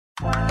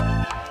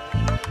Hi,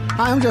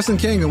 I'm Justin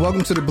King, and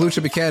welcome to the Blue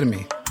Chip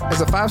Academy.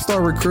 As a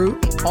 5-star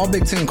recruit, all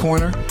Big Ten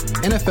corner,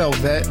 NFL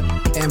vet,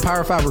 and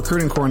Power 5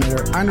 recruiting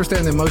coordinator, I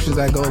understand the emotions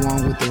that go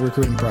along with the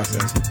recruiting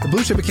process. The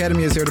Blue Chip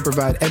Academy is here to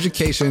provide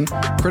education,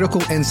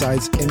 critical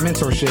insights, and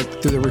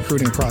mentorship through the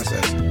recruiting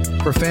process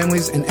for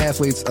families and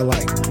athletes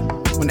alike.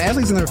 When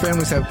athletes and their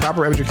families have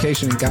proper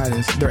education and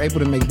guidance, they're able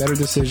to make better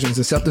decisions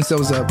and set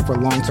themselves up for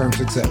long-term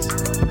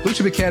success. Blue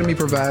Chip Academy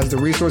provides the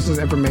resources and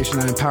information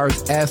that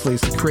empowers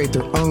athletes to create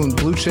their own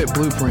Blue Chip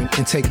blueprint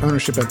and take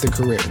ownership of their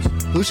careers.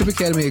 Blue Chip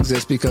Academy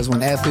exists because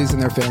when athletes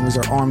and their families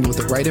are armed with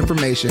the right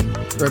information,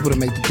 they're able to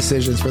make the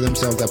decisions for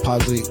themselves that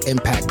positively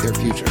impact their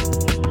future.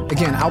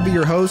 Again, I'll be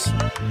your host,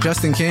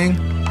 Justin King,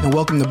 and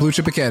welcome to Blue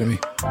Chip Academy.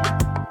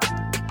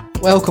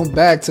 Welcome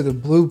back to the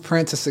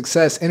Blueprint to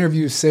Success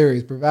interview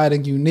series,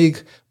 providing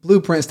unique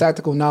blueprints,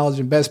 tactical knowledge,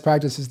 and best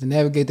practices to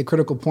navigate the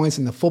critical points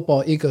in the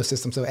football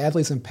ecosystem so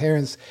athletes and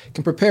parents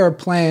can prepare a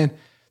plan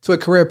to a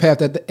career path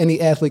that any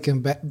athlete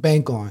can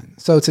bank on.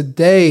 So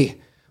today,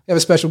 we have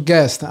a special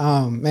guest.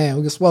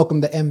 We just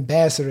welcome the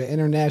ambassador, the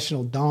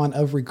International Dawn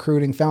of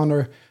Recruiting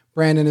founder.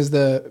 Brandon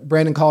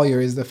Collier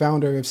is the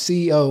founder and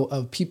CEO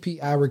of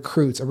PPI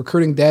Recruits, a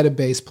recruiting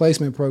database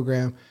placement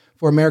program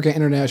for American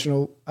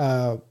international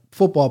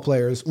football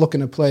players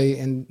looking to play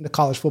in the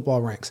college football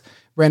ranks.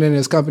 Brandon and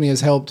his company has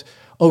helped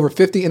over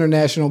 50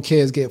 international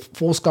kids get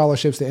full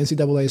scholarships to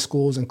NCAA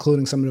schools,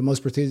 including some of the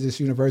most prestigious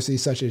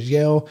universities such as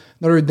Yale,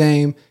 Notre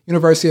Dame,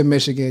 University of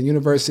Michigan,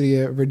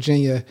 University of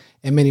Virginia,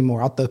 and many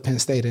more. I'll throw Penn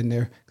State in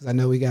there because I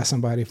know we got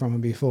somebody from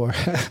them before.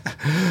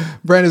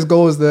 Brandon's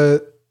goal is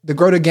to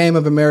grow the game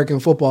of American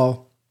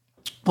football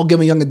while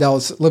giving young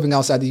adults living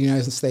outside the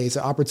United States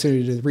an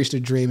opportunity to reach the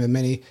dream and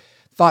many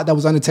thought that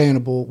was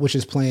unattainable, which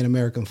is playing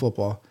American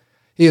football.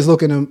 He is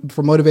looking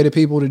for motivated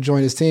people to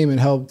join his team and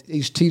help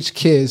teach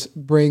kids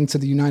bring to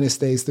the United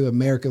States through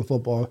American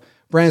football.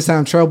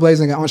 Brandon's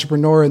trailblazing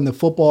entrepreneur in the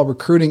football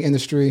recruiting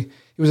industry.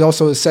 He was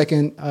also the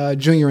second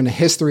junior in the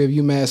history of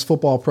UMass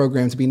football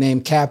program to be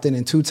named captain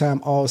and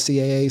two-time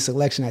All-CAA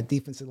selection at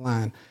defensive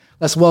line.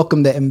 Let's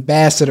welcome the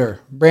ambassador,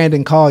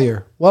 Brandon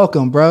Collier.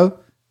 Welcome, bro.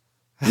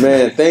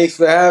 Man, thanks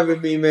for having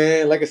me,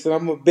 man. Like I said,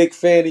 I'm a big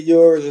fan of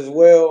yours as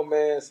well,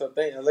 man. So,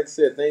 thanks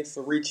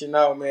for reaching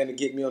out, man, to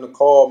get me on the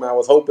call, man. I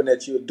was hoping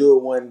that you would do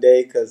it one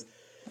day because,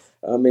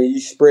 you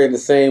spread the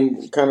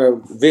same kind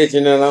of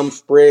vision that I'm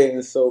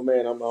spreading. So,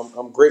 man,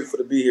 I'm grateful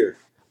to be here.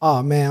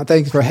 Oh, man,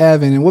 thanks for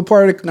having. And where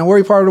part of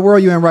the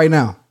world you in right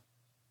now?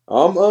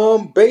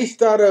 I'm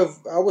based out of,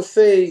 I would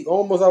say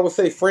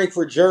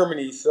Frankfurt,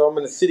 Germany. So I'm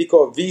in a city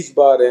called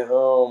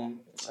Wiesbaden.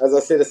 As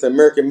I said, it's an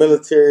American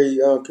military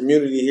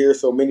community here,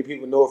 so many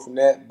people know it from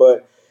that.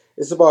 But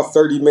it's about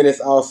 30 minutes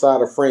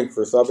outside of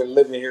Frankfurt. So I've been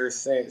living here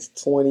since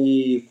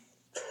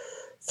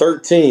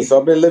 2013. So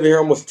I've been living here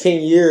almost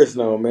 10 years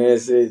now, man.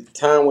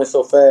 Time went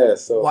so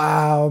fast. So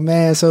wow,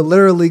 man. So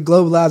literally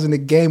globalizing the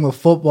game of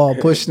football,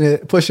 pushing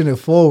it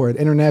forward.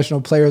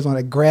 International players on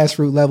a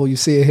grassroots level. You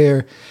see it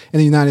here in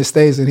the United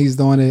States, and he's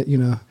doing it,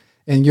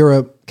 in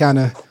Europe kind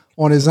of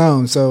on his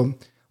own. So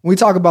when we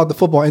talk about the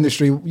football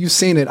industry, you've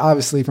seen it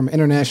obviously from an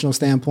international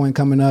standpoint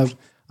coming up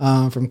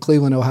from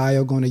Cleveland,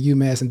 Ohio, going to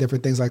UMass and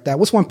different things like that.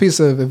 What's one piece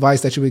of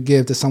advice that you would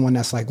give to someone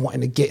that's like wanting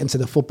to get into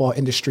the football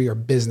industry or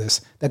business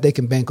that they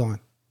can bank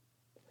on?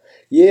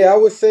 Yeah, I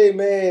would say,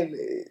 man,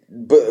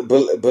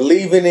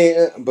 believing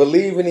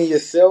in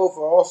yourself,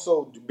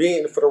 also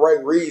being for the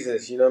right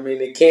reasons. You know what I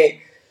mean? It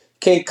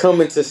can't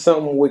come into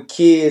something with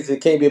kids.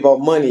 It can't be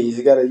about money.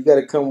 You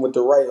gotta come with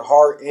the right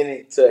heart in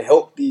it to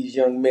help these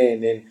young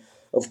men. And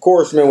of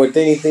course, man, with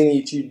anything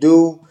that you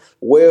do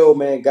well,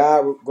 man,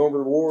 God gonna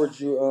reward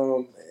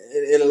you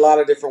in a lot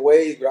of different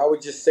ways. But I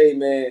would just say,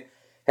 man,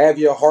 have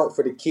your heart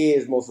for the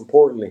kids, most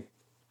importantly.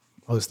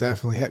 Most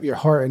definitely. Have your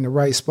heart in the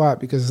right spot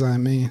because,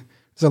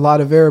 there's a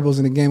lot of variables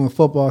in the game of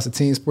football. It's a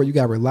team sport. You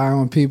got to rely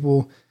on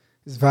people.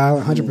 It's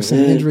violent,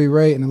 100% injury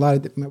rate, and a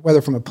lot of,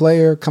 whether from a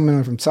player coming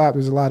in from top,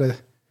 there's a lot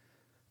of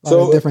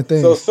different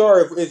things. So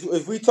sorry,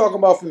 if we talking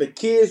about from the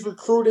kids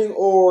recruiting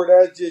or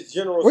that's just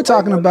general. We're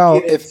talking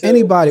about if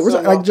anybody.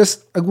 We're like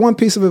just one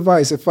piece of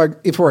advice. If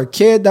for a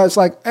kid that's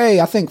like, hey,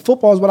 I think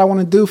football is what I want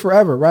to do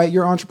forever, right?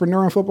 You're an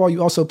entrepreneur in football.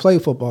 You also play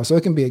football, so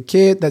it can be a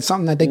kid that's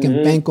something that they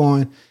can bank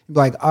on. Be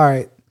like, all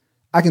right,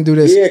 I can do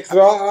this. Yeah,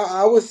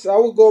 because I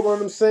would go on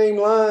them same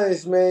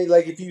lines, man.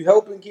 Like if you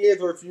helping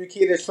kids or if you're a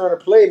kid that's trying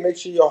to play, make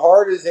sure your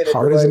heart is in it.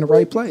 Heart is in the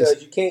right place.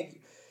 Because you can't.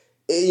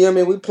 You know what I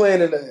mean? We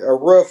playing in a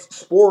rough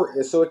sport,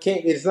 and so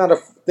it's not a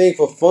thing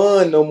for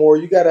fun no more.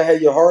 You got to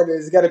have your heart.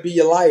 It's got to be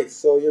your life.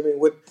 So, you know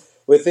what I mean?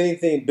 With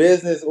anything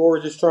business or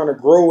just trying to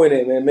grow in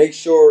it, man, make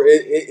sure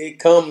it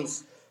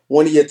comes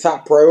one of your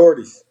top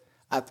priorities.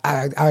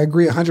 I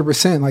agree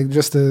 100%. Like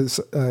just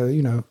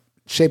to,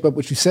 shape up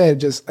what you said,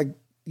 just like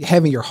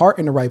having your heart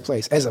in the right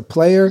place as a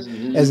player,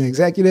 as an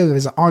executive,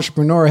 as an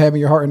entrepreneur,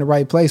 having your heart in the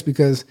right place,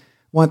 because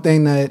one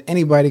thing that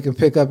anybody can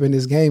pick up in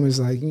this game is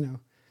like,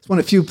 it's one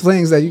of the few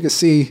things that you can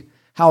see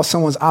how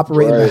someone's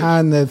operating Right.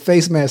 behind the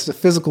face mask, the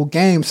physical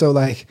game. So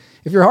like,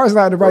 if your heart's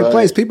not in the right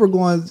place, people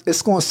are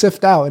it's going to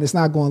sift out and it's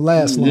not going to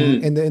last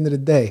long in the end of the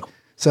day.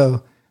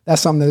 So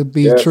that's something to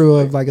be true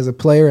of, like as a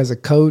player, as a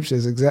coach,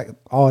 as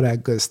all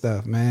that good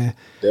stuff, man.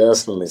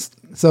 Definitely.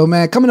 So,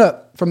 man, coming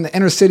up from the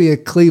inner city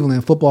of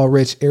Cleveland,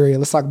 football-rich area,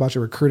 let's talk about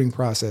your recruiting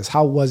process.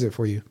 How was it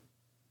for you?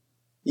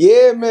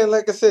 Yeah, man.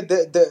 Like I said,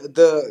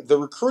 the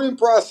recruiting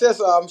process,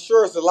 I'm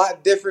sure it's a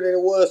lot different than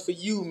it was for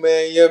you,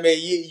 man. You know what I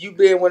mean? You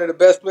being one of the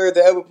best players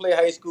to ever play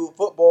high school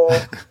football. You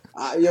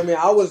know what I mean?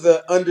 I was an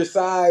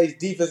undersized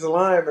defensive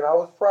lineman. I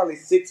was probably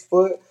 6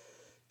 foot,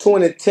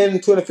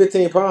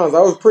 215 pounds. I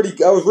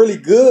was really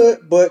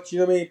good, but you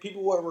know what I mean?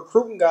 People weren't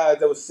recruiting guys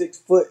that was 6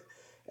 foot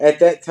at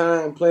that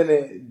time playing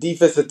a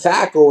defensive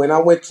tackle. And I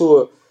went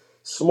to a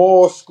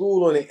small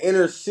school in the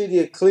inner city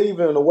of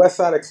Cleveland, on the west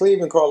side of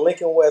Cleveland, called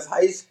Lincoln West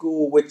High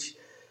School, which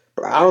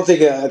I don't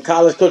think a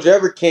college coach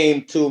ever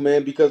came to,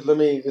 man, because I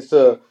mean it's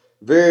a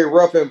very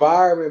rough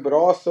environment, but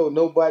also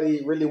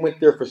nobody really went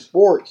there for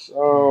sports.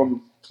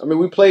 I mean,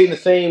 we played in the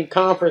same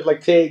conference like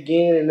Ted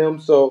Ginn and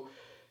them, so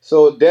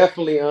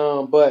definitely.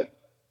 But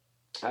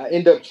I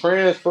ended up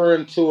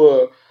transferring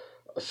to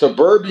a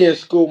suburban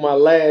school my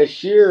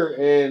last year,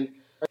 and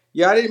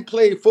yeah, I didn't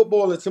play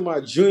football until my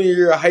junior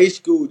year of high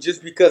school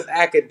just because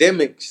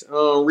academics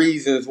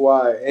reasons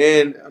why.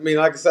 And I mean,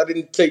 like I said, I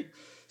didn't take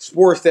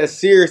sports that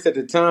serious at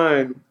the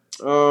time.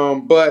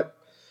 But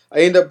I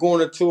ended up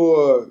going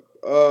into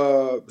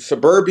a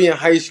suburban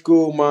high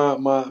school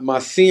my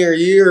senior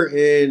year,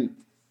 and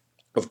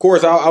of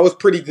course, I was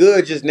pretty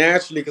good just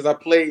naturally because I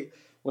played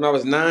when I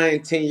was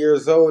 9, 10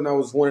 years old, and I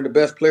was one of the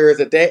best players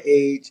at that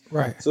age.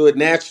 Right. So it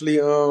naturally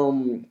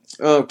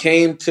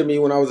came to me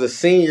when I was a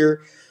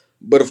senior.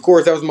 But of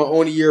course, that was my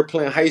only year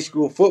playing high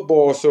school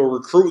football. So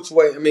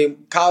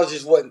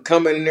colleges wasn't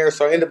coming in there.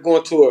 So I ended up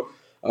going to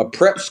a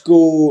prep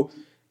school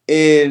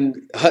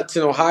in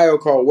Hudson, Ohio,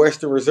 called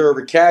Western Reserve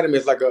Academy.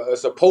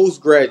 It's a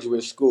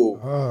postgraduate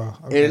school. Oh,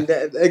 okay. And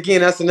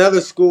again, that's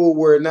another school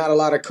where not a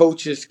lot of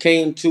coaches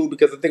came to,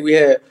 because I think we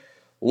had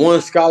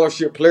one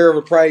scholarship player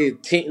over probably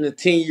in a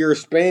 10-year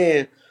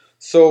span.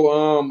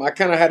 So I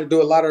kind of had to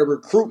do a lot of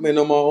recruitment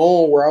on my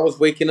own, where I was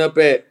waking up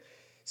at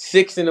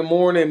 6 in the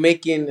morning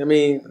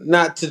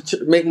not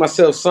to make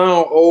myself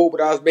sound old,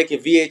 but I was making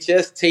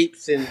VHS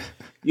tapes, and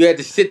you had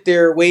to sit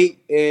there, wait,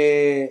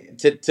 and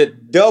to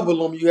double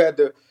them, you had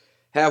to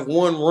have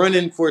one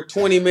running for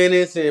 20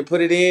 minutes and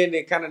put it in,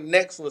 and kind of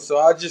next one. So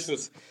I just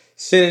was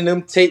sending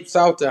them tapes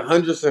out to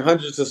hundreds and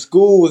hundreds of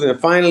schools, and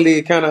finally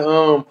it kind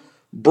of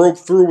broke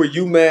through where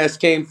UMass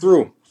came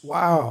through.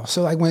 Wow.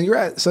 So like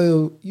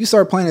so you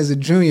started playing as a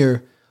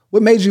junior.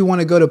 What made you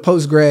want to go to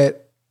post grad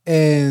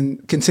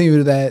and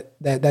continue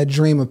that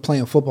dream of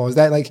playing football? Is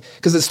that like,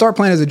 because to start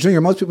playing as a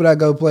junior, most people that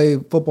go play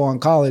football in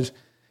college,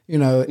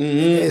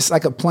 it's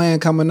like a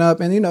plan coming up,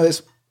 and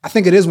I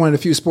think it is one of the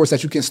few sports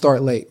that you can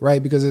start late,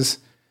 right? Because it's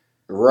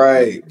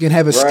right. You can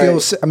have a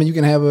skill set. I mean, you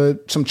can have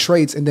some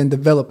traits and then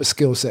develop a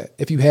skill set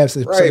if you have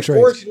some traits.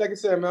 Fortunately, like I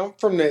said, man, I'm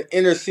from the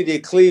inner city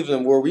of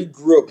Cleveland, where we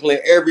grew up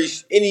playing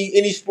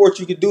any sport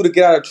you could do to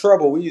get out of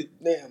trouble. We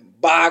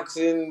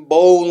boxing,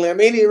 bowling,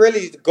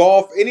 really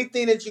golf,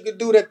 anything that you could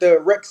do that the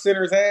rec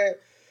centers had,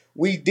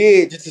 we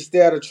did just to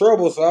stay out of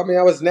trouble. So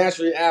I was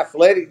naturally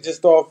athletic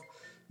just off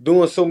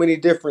doing so many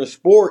different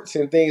sports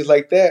and things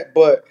like that.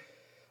 But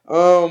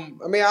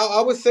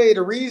I would say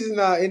the reason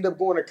I ended up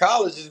going to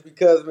college is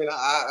because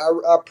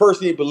I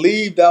personally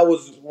believed I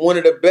was one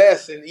of the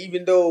best, and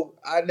even though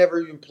I never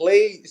even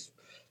played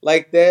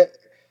like that,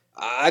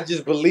 I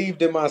just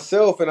believed in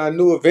myself, and I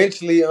knew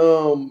eventually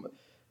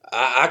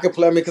I could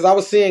play. Because I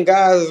was seeing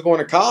guys that's going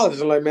to college,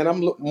 and like, man,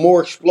 I'm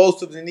more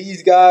explosive than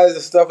these guys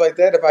and stuff like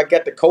that. If I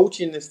got the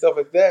coaching and stuff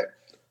like that,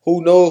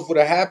 who knows what would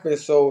have happened?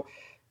 So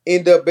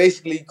end up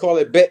basically call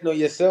it betting on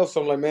yourself.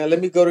 So I'm like, man,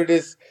 let me go to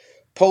this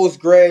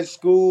post-grad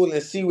school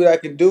and see what I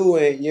can do.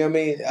 And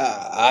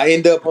I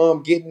end up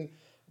getting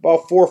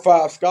about 4 or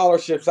 5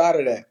 scholarships out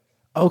of that.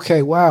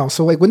 Okay, wow.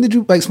 So like, when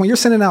you're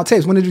sending out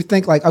tapes, when did you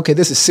think like, okay,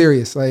 this is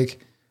serious, like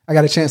I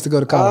got a chance to go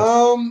to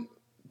college?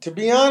 To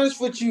be honest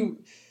with you,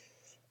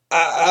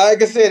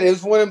 like I said, it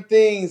was one of them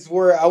things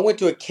where I went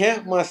to a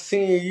camp my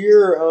senior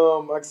year,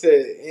 like I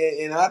said,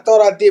 and I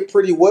thought I did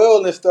pretty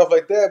well and stuff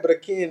like that. But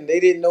again, they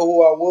didn't know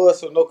who I was,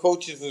 so no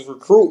coaches was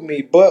recruiting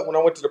me. But when I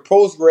went to the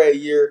post-grad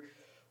year,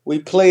 we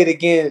played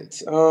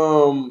against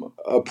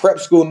a prep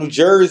school in New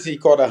Jersey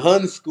called a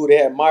Hun School. They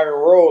had Myron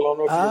Rowe. I don't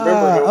know if you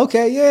remember him.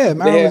 Okay, yeah.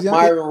 They had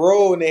Myron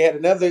Rowe, and they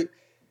had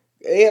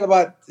they had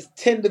about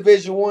 10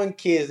 Division I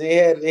kids. They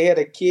had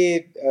a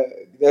kid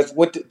that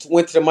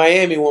went to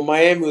Miami when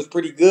Miami was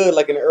pretty good,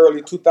 like in the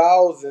early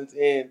 2000s.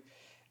 And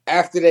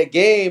after that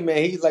game,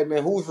 man, he's like,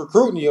 man, who's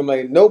recruiting you? I'm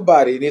like,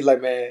 nobody. And he's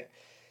like, man,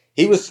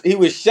 he was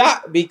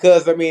shocked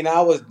because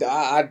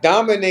I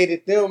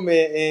dominated them,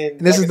 and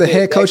this is the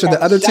head coach of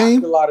the other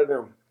team. A lot of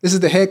them. This is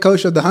the head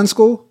coach of the Hun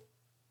School.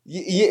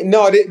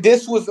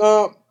 This was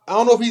I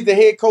don't know if he's the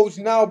head coach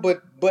now,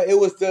 but it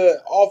was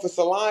the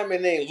offensive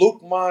lineman named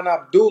Lukman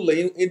Abdullah.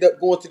 He ended up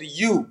going to the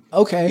U.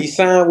 Okay, he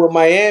signed with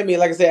Miami.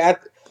 Like I said,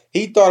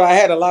 he thought I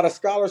had a lot of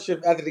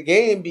scholarship after the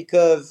game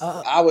because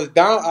I was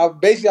down. I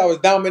was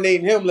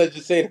dominating him. Let's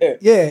just say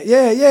that.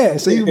 Yeah.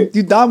 So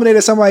you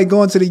dominated somebody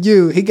going to the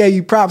U. He gave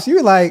you props. You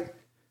were like,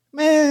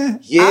 man,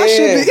 I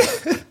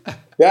should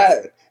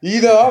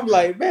be. I'm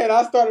like, man,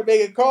 I started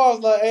making calls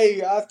like,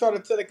 hey, I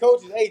started telling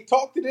coaches, hey,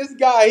 talk to this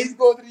guy. He's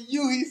going to the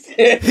U. He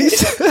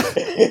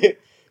said.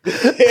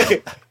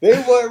 They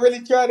weren't really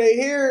trying to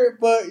hear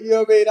it, but you know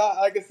what I mean?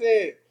 Like I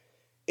said,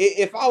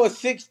 if I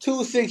was 6'2",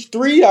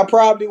 6'3", I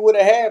probably would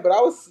have had, but I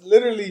was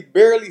literally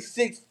barely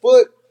 6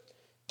 foot.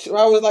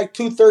 I was like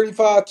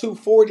 235,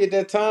 240 at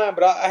that time,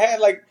 but I had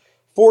like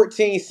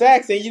 14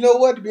 sacks. And you know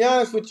what? To be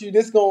honest with you,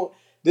 this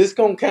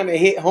gonna kind of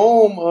hit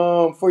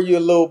home for you a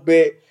little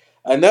bit.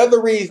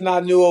 Another reason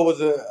I knew I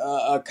was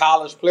a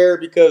college player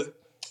because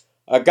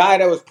a guy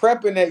that was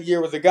prepping that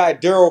year was a guy,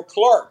 Daryl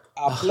Clark.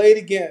 I played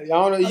again. I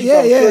don't know. I'm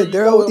sure you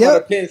know him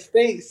out of Penn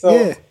State.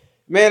 So,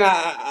 man,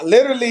 I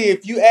literally,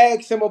 if you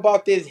ask him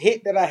about this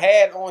hit that I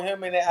had on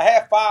him, and I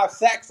had 5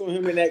 sacks on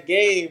him in that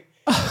game,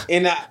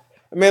 and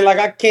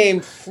I came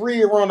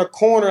free around the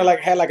corner, like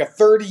had like a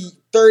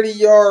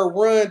 30-yard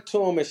run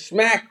to him and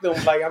smacked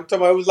him. Like I'm talking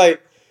about, it was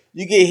like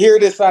you can hear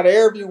this out of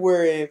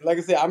everywhere. And like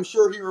I said, I'm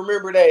sure he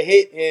remembered that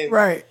hit. And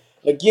right.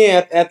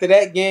 Again, after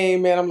that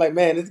game, man, I'm like,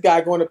 man, this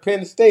guy going to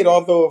Penn State.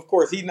 Although, of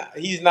course,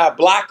 he's not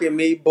blocking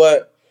me,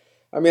 but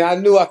I mean, I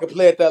knew I could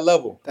play at that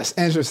level. That's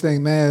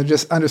interesting, man.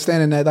 Just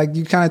understanding that, like,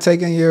 you kind of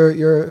take in your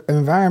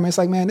environment. It's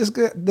like, man,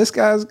 this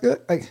guy's good.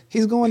 Like,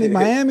 he's going to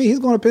Miami. He's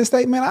going to Penn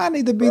State. Man, I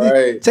need to be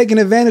taking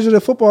advantage of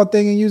the football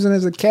thing and using it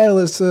as a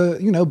catalyst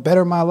to,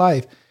 better my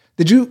life.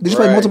 Did you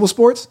play multiple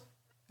sports?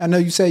 I know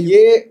you say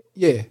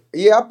Yeah,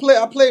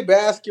 I played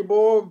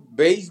basketball,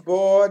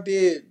 baseball. I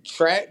did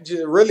track.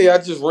 I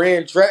just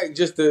ran track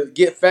just to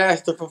get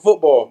faster for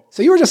football.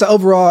 So you were just an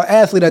overall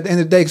athlete at the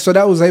end of the day. So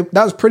that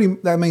was pretty.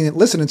 I mean,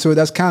 listening to it,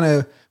 that's kind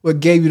of what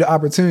gave you the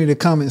opportunity to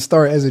come and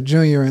start as a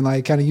junior and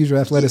like kind of use your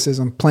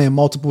athleticism, playing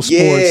multiple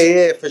sports.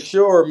 Yeah, for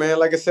sure, man.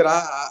 Like I said,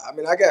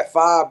 I got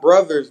 5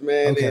 brothers,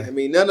 man. Okay. And, I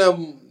mean, none of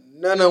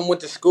them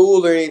went to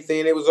school or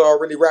anything. They was all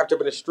really wrapped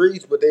up in the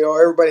streets, but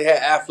everybody had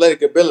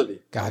athletic ability.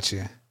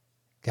 Gotcha.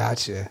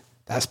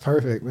 That's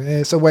perfect,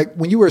 man. So like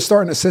when you were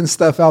starting to send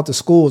stuff out to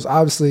schools,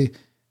 obviously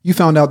you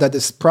found out that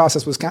this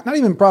process was not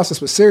even process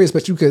was serious,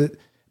 but you could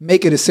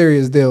make it a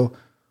serious deal.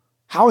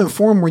 How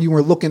informed were you when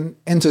you were looking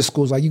into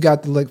schools? Like you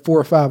got the 4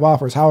 or 5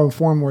 offers. How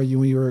informed were you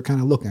when you were kind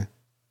of looking?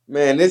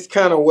 Man, this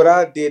kind of what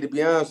I did, to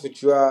be honest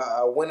with you.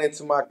 I went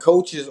into my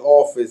coach's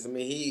office. I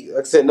mean,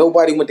 like I said,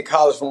 nobody went to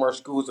college from our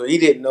school, so he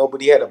didn't know,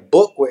 but he had a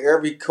book with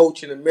every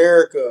coach in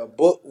America, a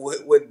book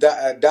with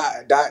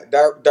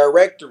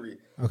directory.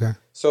 Okay.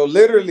 So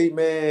literally,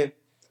 man,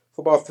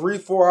 for about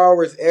 3-4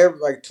 hours,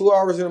 2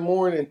 hours in the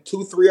morning,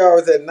 2-3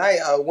 hours at night,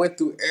 I went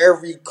through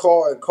every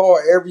call and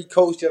called every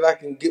coach that I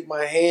can get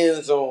my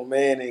hands on,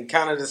 man, and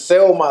kind of to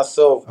sell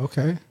myself.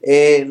 Okay.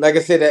 And like I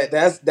said,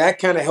 that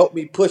kind of helped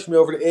me push me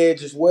over the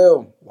edge as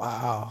well.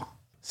 Wow.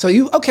 So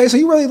you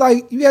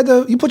really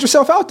you put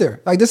yourself out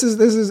there. Like this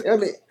is. I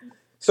mean,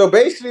 so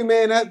basically,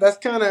 man, that's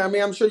kind of, I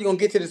mean, I'm sure you're going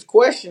to get to this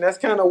question. That's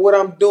kind of what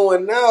I'm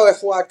doing now.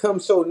 That's why it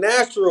comes so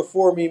natural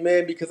for me,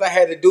 man, because I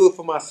had to do it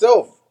for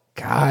myself.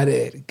 Got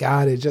it.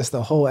 Just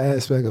the whole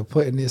aspect of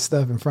putting this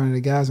stuff in front of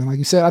the guys. And like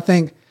you said, I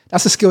think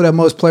that's a skill that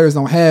most players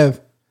don't have.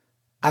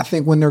 I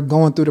think when they're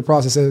going through the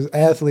process as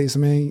athletes, I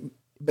mean,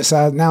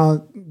 besides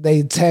now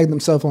they tag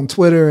themselves on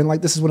Twitter and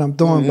like, this is what I'm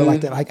doing, but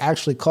like they like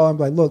actually call them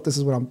like, look, this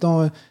is what I'm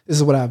doing. This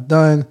is what I've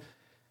done.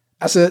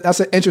 That's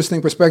an interesting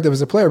perspective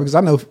as a player because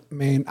I know,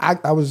 man,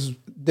 I was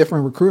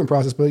different recruiting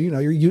process, but you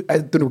through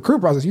the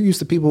recruiting process, you're used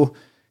to people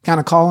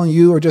kind of calling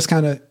you or just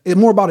kind of, it's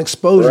more about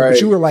exposure,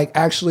 but you were like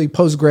actually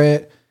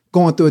post-grad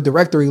going through a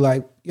directory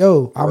like,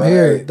 yo, I'm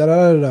here,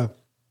 da-da-da-da.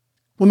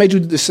 What made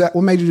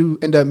you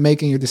end up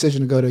making your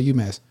decision to go to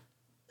UMass?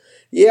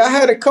 Yeah, I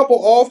had a couple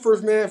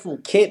offers, man, from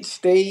Kent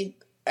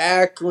State,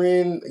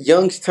 Akron,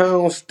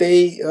 Youngstown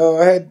State.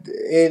 I had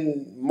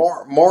in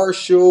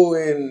Marshall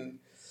and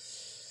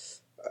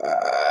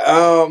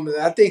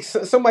I think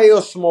somebody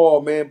else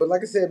small, man. But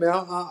like I said, man,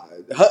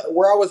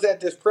 where I was at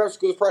this prep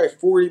school was probably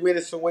 40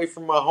 minutes away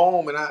from my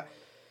home. And I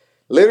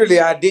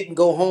didn't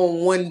go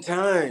home one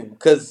time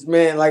because,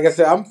 man, like I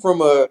said, I'm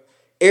from a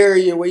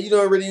area where you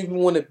don't really even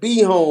want to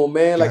be home,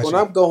 man. Like when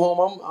I go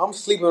home, I'm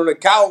sleeping on the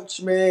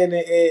couch, man.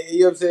 And you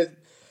know what I'm saying?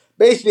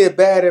 Basically a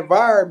bad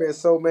environment.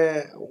 So,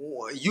 man,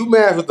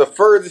 UMass was the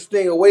furthest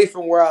thing away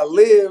from where I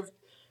lived.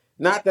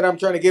 Not that I'm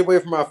trying to get away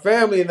from my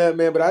family and that,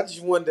 man, but I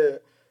just wanted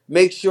to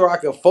make sure I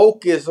could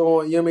focus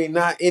on, you know what I mean,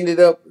 not ended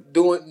up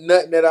doing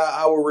nothing that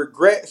I would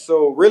regret.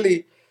 So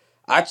really,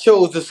 I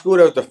chose the school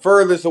that was the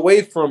furthest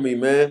away from me,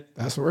 man.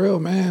 That's real,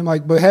 man.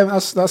 Like, but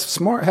that's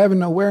smart, having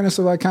the awareness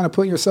of like kind of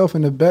putting yourself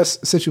in the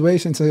best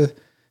situation to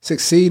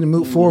succeed and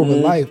move forward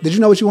with life. Did you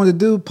know what you wanted to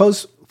do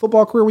post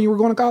football career when you were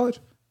going to college?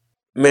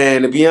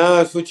 Man, to be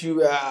honest with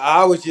you,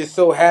 I was just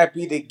so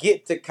happy to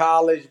get to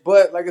college.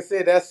 But like I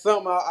said, that's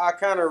something I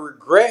kind of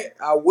regret.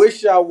 I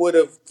wish I would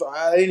have.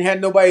 I didn't have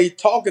nobody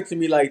talking to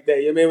me like that.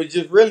 I mean, it was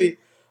just really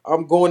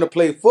I'm going to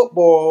play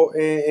football,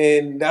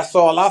 and that's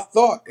all I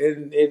thought.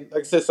 And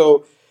like I said,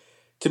 so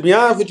to be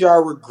honest with you, I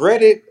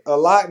regret it a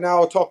lot. Now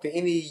I'll talk to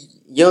any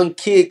young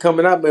kid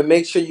coming up, and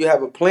make sure you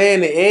have a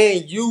plan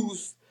and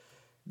use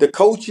the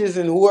coaches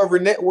and whoever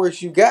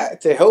networks you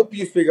got to help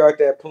you figure out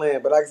that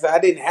plan. But like I said, I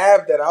didn't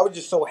have that. I was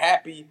just so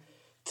happy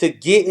to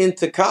get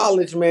into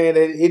college, man,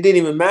 that it didn't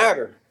even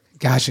matter.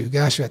 Got you.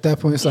 At that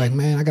point, it's like,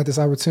 man, I got this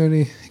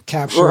opportunity,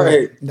 capture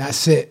it.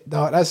 That's it,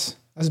 dog. That's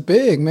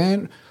big,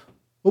 man.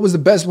 What was the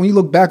best when you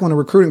look back on the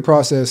recruiting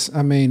process?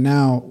 I mean,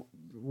 now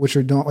what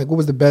you're doing, like, what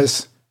was the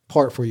best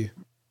part for you?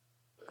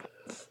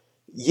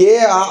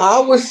 Yeah,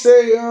 I would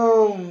say,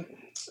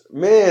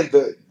 man,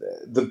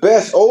 the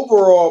best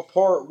overall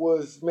part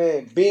was,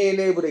 man, being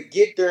able to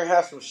get there and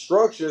have some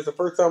structure. It's the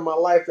first time in my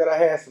life that I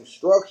had some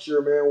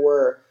structure, man,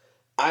 where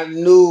I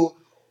knew.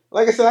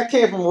 Like I said, I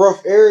came from a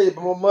rough area,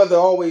 but my mother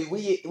always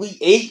we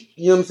ate.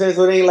 You know what I'm saying?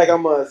 So it ain't like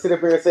I'm gonna sit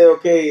up here and say,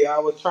 okay, I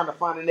was trying to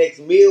find the next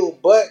meal,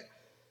 but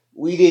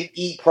we didn't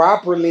eat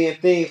properly and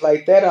things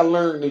like that. I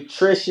learned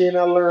nutrition.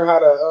 I learned how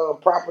to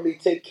properly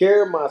take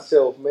care of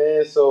myself,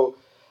 man. So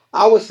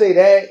I would say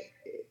that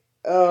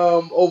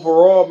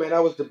overall, man,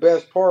 that was the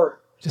best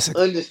part. Just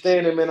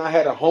understanding, man, I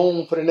had a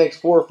home for the next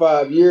 4 or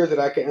 5 years that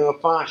I can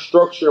find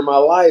structure in my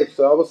life.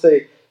 So I would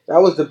say that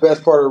was the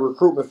best part of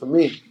recruitment for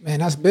me. Man,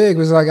 that's big. It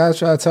was like I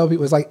try to tell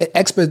people, it's like it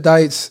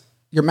expedites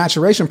your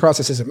maturation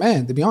process as a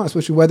man, to be honest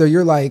with you, whether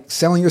you're like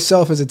selling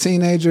yourself as a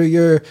teenager,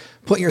 you're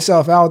putting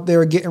yourself out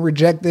there, getting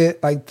rejected,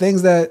 like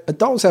things that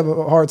adults have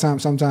a hard time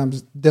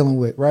sometimes dealing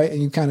with, right?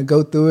 And you kind of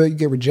go through it, you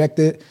get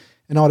rejected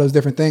and all those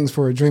different things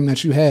for a dream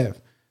that you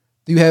have.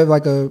 Do you have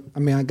like I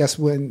guess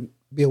wouldn't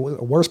be a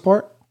worst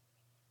part?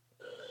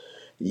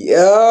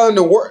 Yeah,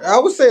 I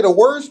would say the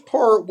worst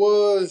part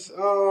was,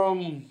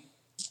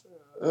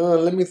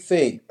 let me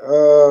think.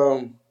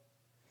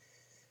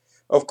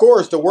 Of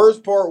course, the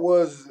worst part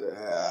was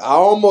I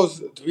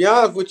almost, to be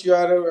honest with you,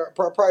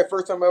 probably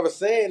first time ever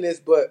saying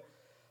this, but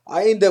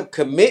I ended up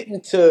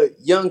committing to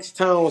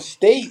Youngstown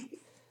State.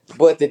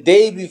 But the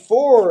day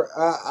before,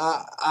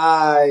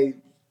 I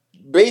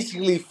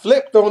basically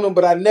flipped on them,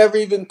 but I never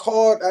even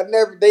called.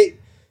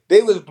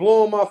 They was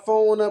blowing my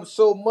phone up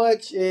so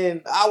much,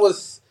 and I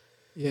was.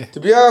 Yeah. To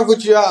be honest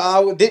with you,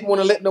 I didn't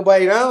want to let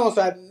nobody down,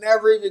 so I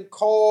never even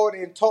called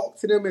and talked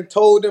to them and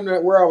told them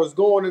that where I was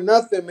going or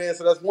nothing, man.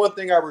 So that's one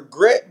thing I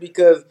regret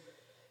because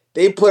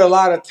they put a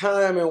lot of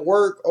time and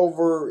work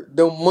over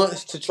the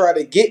months to try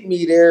to get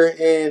me there.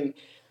 And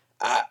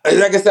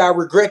like I said, I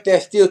regret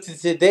that still to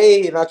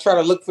today. And I try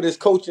to look for this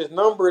coach's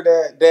number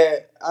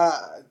that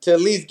to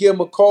at least give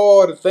him a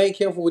call to thank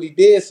him for what he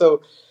did.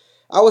 So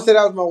I would say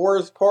that was my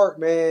worst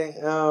part,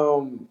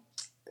 man.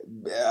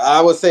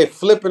 I would say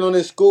flipping on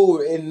this school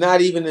and not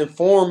even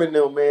informing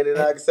them, man. And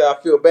like I said, I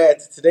feel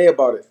bad today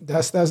about it.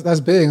 That's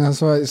big.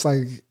 That's why it's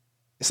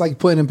like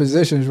putting in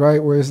positions,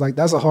 right? Where it's like,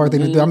 that's a hard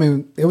thing to do. I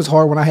mean, it was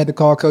hard when I had to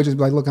call coaches,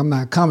 be like, look, I'm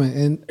not coming.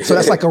 And so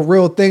that's like a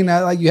real thing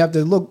that like you have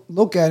to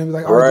look at and be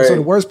like, all right. So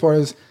the worst part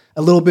is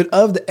a little bit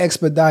of the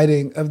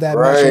expediting of that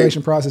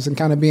maturation process and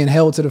kind of being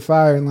held to the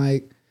fire. And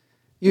like,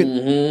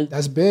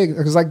 that's big.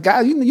 Because like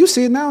guys, you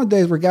see it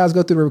nowadays where guys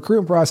go through the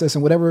recruiting process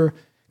and whatever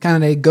kind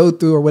of they go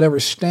through or whatever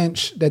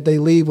stench that they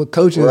leave with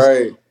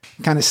coaches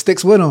kind of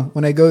sticks with them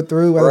when they go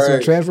through, whether it's in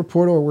a transfer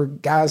portal or where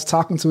guys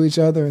talking to each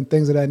other and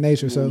things of that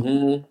nature.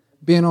 So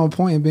being on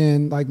point and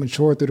being like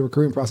mature through the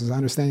recruiting process, I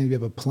understand you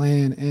have a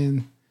plan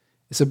and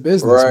it's a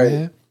business,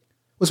 man.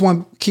 What's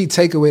one key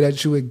takeaway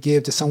that you would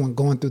give to someone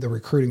going through the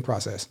recruiting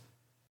process?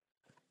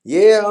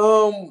 Yeah,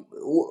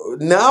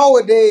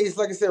 nowadays,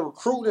 like I said,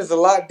 recruiting is a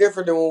lot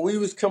different than when we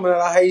was coming out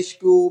of high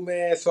school,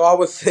 man. So I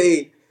would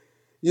say,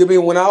 you know what I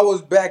mean, when I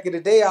was back in the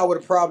day, I would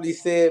have probably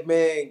said,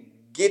 man,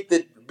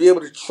 be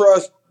able to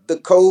trust the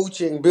coach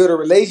and build a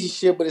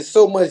relationship, but it's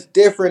so much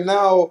different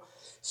now.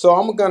 So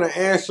I'm gonna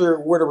answer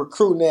where the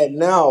recruiting at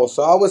now.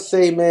 So I would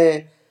say,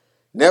 man,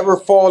 never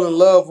fall in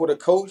love with a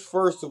coach,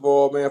 first of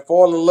all, man.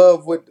 Fall in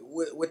love with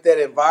that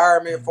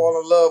environment,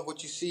 fall in love with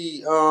what you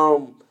see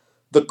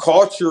the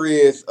culture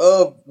is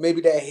of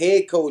maybe that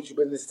head coach,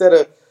 but instead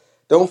of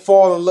don't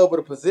fall in love with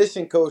a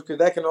position coach because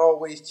that can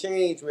always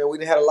change, man.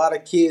 We had a lot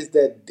of kids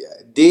that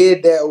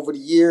did that over the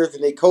years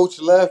and they coach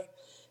left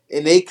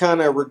and they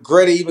kind of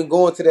regretted even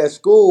going to that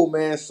school,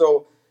 man.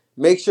 So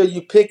make sure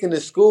you picking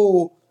the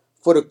school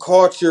for the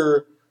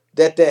culture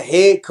that the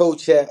head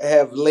coach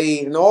have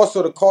laid. And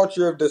also the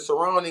culture of the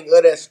surrounding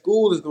of that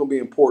school is going to be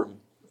important.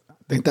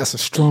 I think that's a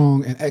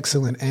strong and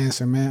excellent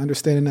answer, man.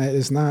 Understanding that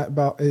it's not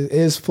about, it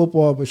is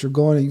football, but you're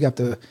going and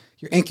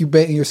you're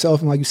incubating yourself.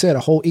 And like you said, a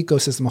whole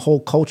ecosystem, a whole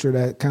culture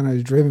that kind of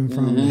is driven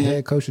from the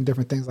head coach and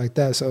different things like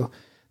that. So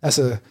that's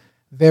a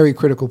very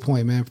critical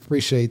point, man.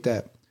 Appreciate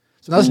that.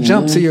 So let's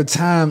jump to your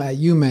time at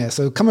UMass.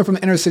 So coming from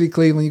the inner city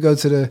Cleveland, you go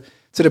to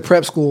the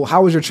prep school.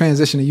 How was your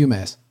transition to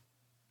UMass?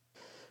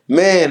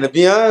 Man, to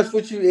be honest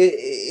with you,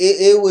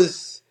 it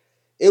was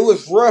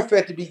rough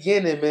at the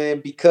beginning,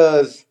 man,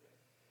 because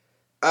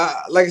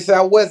like I said,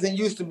 I wasn't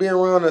used to being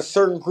around a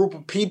certain group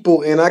of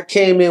people, and I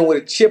came in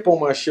with a chip on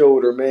my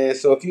shoulder, man.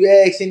 So if you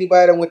ask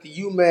anybody I went to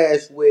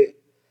UMass with,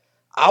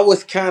 I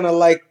was kind of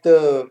like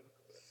I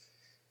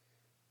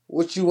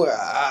was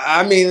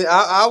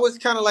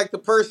kind of like the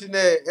person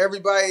that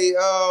everybody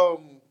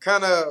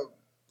kind of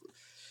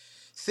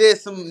said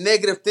some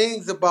negative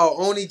things about,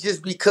 only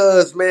just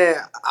because, man,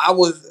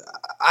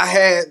 I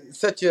had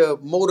such a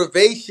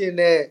motivation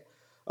that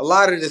a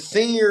lot of the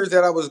seniors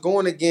that I was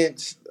going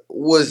against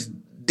was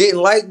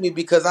didn't like me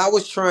because I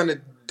was trying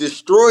to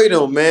destroy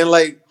them, man.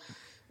 Like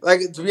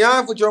to be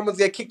honest with you, I almost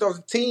got kicked off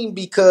the team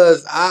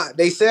because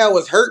they say I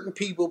was hurting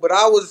people, but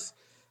I was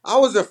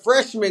a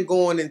freshman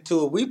going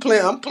into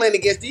it. I'm playing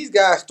against these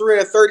guys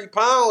 330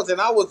 pounds, and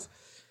I was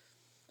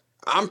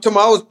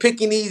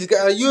picking these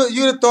guys.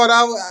 You'd have thought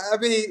I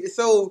mean,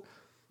 so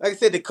like I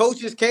said, the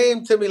coaches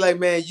came to me like,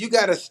 man, you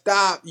got to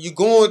stop. You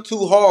going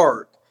too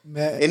hard.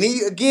 Man. And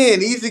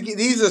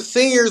these are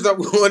seniors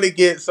I'm going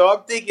against. So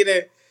I'm thinking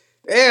that,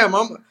 damn,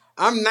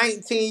 I'm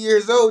 19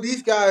 years old.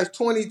 These guys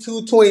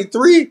 22,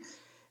 23.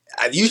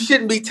 You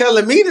shouldn't be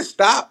telling me to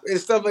stop and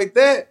stuff like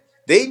that.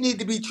 They need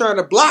to be trying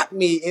to block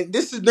me. And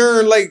this is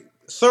during like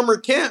summer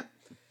camp.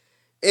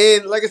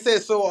 And like I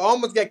said, so I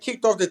almost got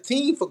kicked off the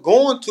team for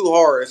going too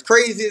hard. As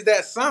crazy as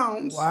that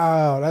sounds.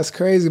 Wow, that's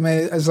crazy,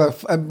 man.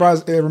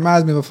 It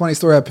reminds me of a funny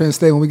story at Penn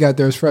State when we got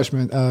there as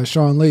freshmen.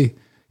 Sean Lee,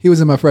 he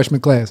was in my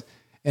freshman class.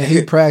 And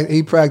he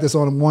practiced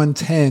on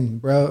 110,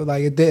 bro.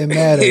 Like, it didn't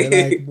matter.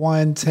 Like,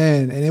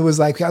 110. And it was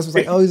like, I was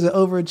like, oh, he's an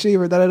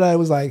overachiever. It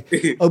was like,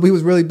 oh, but he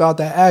was really about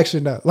that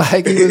action, though.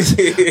 Like, he was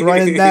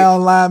running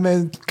down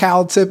linemen,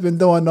 cow tipping,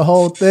 doing the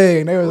whole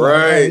thing. They were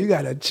like, hey, you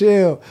got to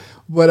chill.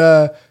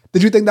 But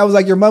did you think that was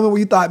like your moment where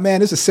you thought,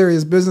 man, this is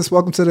serious business?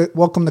 Welcome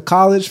to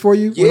college for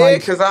you? Yeah,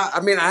 because I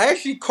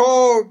actually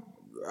called.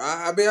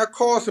 I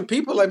called some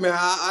people like, man,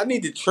 I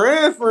need to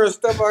transfer and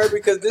stuff out here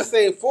because this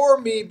ain't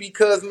for me.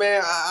 Because,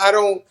 man, I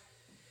don't,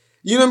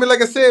 you know what I mean?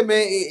 Like I said,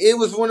 man, it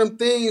was one of them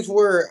things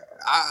where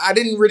I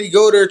didn't really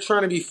go there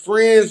trying to be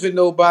friends with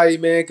nobody,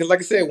 man. Because, like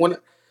I said,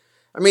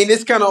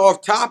 it's kind of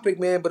off topic,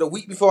 man. But a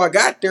week before I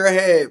got there, I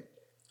had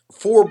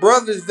 4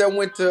 brothers that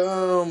went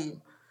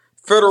to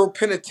federal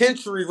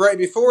penitentiary right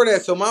before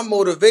that. So my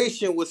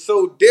motivation was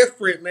so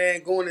different,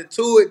 man, going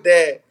into it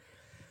that,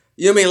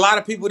 you know what I mean? A lot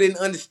of people didn't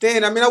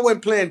understand. I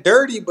wasn't playing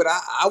dirty, but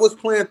I was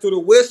playing through the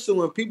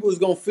whistle, and people was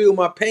going to feel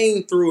my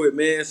pain through it,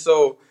 man.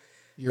 So,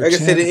 like I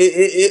said,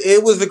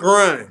 it was a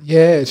grind.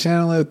 Yeah,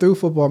 channeling it through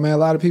football, man. A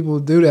lot of people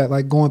do that,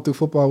 like going through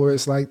football where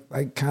it's like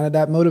kind of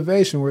that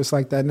motivation, where it's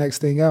like that next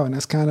thing out. And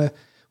that's kind of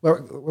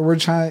where we're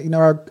trying,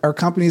 our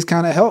companies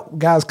kind of help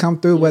guys come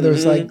through, whether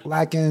it's like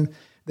lacking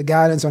the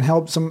guidance on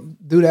help some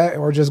do that,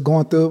 or just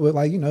going through it with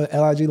like,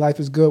 LIG life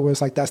is good, where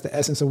it's like that's the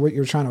essence of what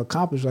you're trying to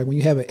accomplish. Like when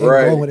you have an end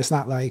goal, when it's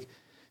not like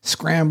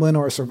scrambling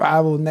or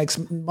survival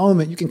next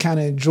moment, you can kind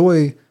of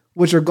enjoy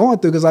what you're going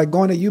through. Because like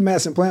going to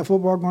UMass and playing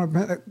football,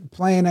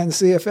 playing in the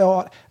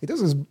CFL, like,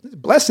 this is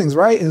blessings,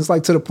 right? And it's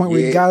like to the point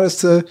where it got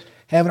us to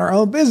having our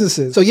own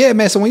businesses. So yeah,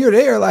 man. So when you're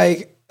there,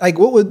 like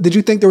did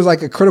you think there was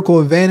like a critical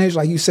advantage?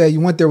 Like you said,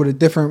 you went there with a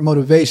different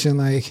motivation,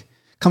 like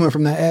coming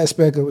from that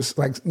aspect. It was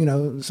like,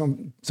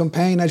 some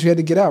pain that you had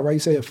to get out, right? You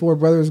said you had 4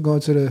 brothers going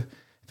to the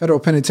federal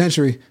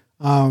penitentiary.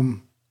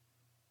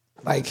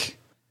 Like,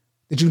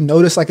 did you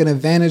notice like an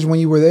advantage when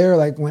you were there?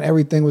 Like when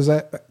everything was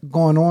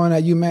going on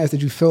at UMass,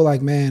 did you feel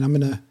like, man,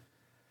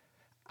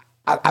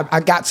 I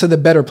got to the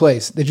better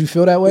place? Did you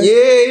feel that way?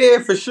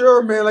 Yeah, for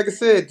sure, man. Like I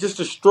said, just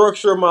the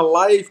structure of my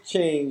life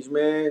changed,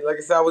 man. Like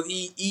I said, I was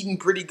eating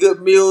pretty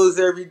good meals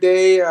every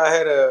day. I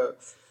had a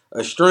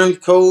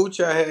strength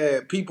coach. I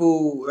had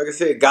people, like I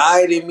said,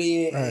 guiding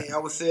me, and I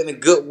was saying in a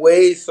good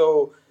way.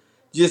 So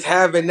just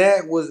having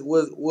that was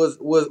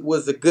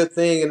a good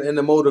thing and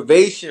a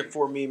motivation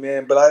for me,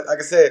 man. But like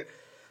I said,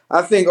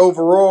 I think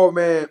overall,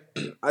 man,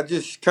 I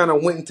just kind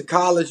of went into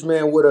college,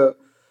 man, with a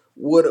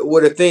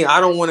thing. I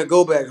don't want to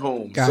go back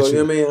home. Gotcha. So you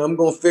know what I mean? I'm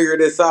gonna figure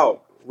this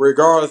out,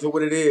 regardless of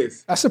what it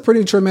is. That's a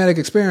pretty traumatic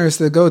experience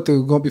to go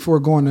through before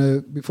going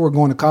to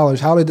college.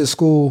 How did the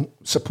school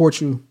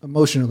support you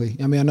emotionally?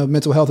 I know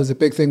mental health is a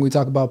big thing we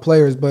talk about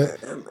players, but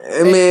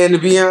man, to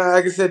be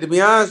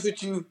honest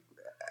with you,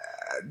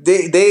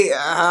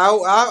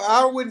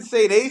 I wouldn't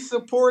say they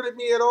supported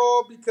me at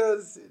all,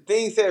 because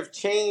things have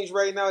changed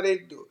right now. They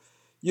do.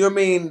 You know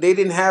what I mean? They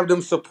didn't have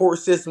them support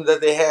systems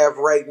that they have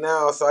right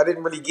now, so I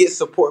didn't really get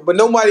support. But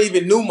nobody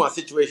even knew my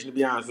situation, to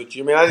be honest with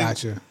you.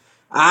 Gotcha.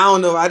 I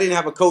don't know. I didn't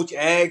have a coach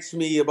ask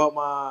me about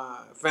my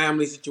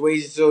family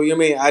situation, so you know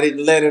what I mean? I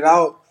didn't let it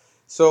out.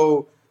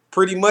 So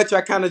pretty much I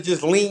kind of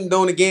just leaned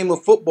on the game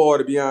of football,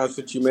 to be honest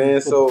with you,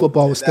 man. So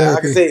football was therapy.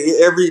 Like I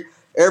say,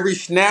 every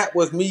snap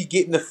was me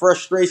getting the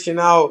frustration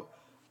out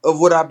of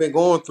what I've been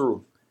going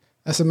through.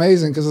 That's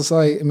amazing, because it's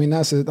like,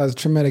 that's a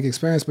traumatic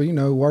experience, but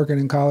working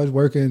in college,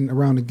 working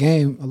around the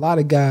game, a lot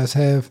of guys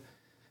have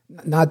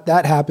not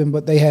that happen,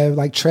 but they have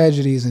like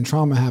tragedies and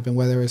trauma happen,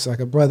 whether it's like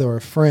a brother or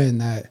a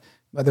friend that,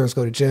 whether it's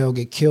go to jail,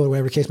 get killed,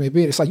 whatever the case may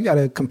be. It's like you got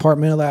to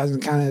compartmentalize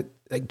and kind of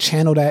like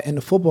channel that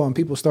into football, and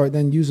people start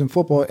then using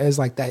football as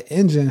like that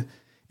engine.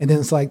 And then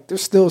it's like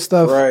there's still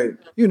stuff, right?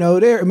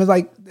 There.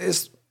 Like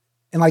it's,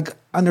 and like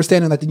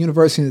understanding like the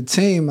university and the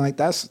team, like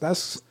that's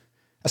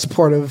that's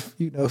part of,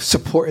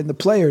 supporting the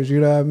players, you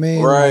know what I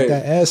mean? Like Right.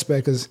 that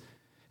aspect is,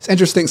 it's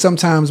interesting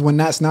sometimes when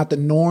that's not the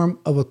norm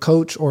of a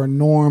coach or a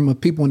norm of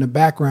people in the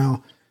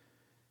background,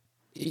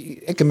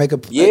 it can make a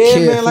Yeah,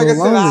 kid man. Like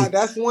feel I said, lonely.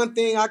 that's one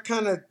thing I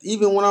kind of,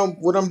 even when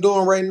what I'm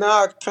doing right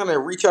now, I kind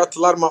of reach out to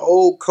a lot of my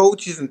old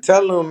coaches and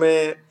tell them,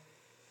 man,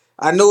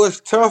 I know it's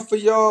tough for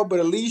y'all, but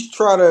at least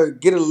try to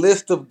get a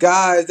list of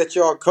guys that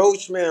y'all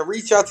coach, man.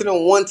 Reach out to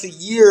them once a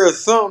year or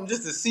something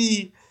just to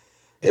see.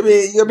 I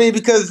mean,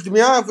 because to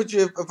be honest with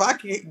you, if I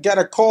got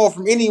a call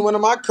from any one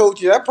of my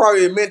coaches, that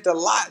probably meant a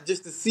lot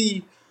just to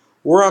see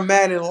where I'm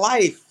at in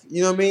life.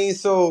 You know what I mean?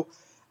 So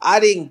I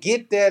didn't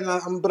get that,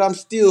 but I'm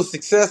still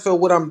successful at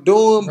what I'm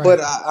doing. But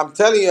Right. I'm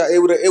telling you,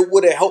 it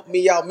would have helped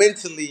me out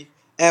mentally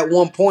at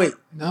one point.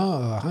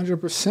 No,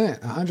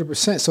 100%,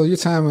 100%. So your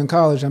time in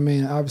college, I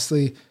mean,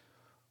 obviously,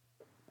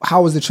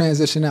 how was the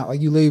transition out?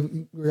 Like you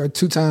leave, you're a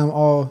two-time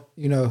all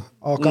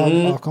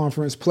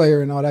conference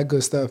player and all that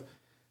good stuff.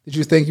 Did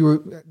you think you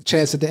were a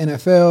chance at the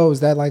NFL?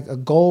 Was that like a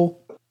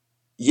goal?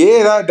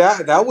 Yeah,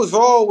 that was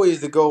always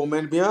the goal,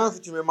 man. To be honest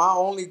with you, man, my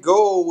only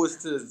goal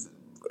was to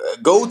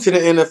go to the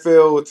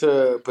NFL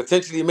to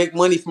potentially make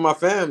money for my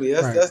family.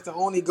 That's Right, that's the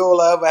only goal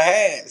I ever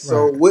had.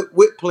 So right,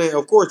 with playing,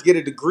 of course, get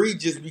a degree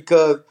just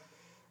because.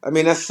 I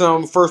mean, that's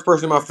some first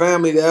person in my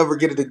family to ever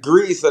get a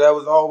degree. So that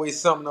was always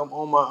something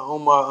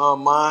on my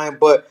mind.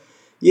 But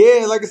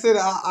yeah, like I said,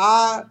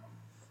 I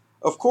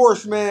of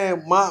course,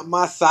 man,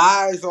 my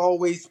size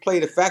always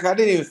played a factor. I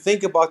didn't even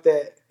think about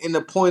that in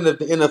the point of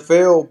the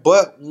NFL,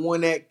 but when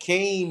that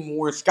came,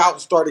 when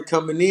scouts started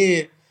coming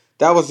in,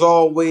 that was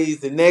always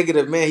the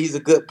negative. Man, he's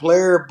a good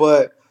player,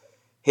 but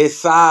his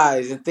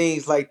size and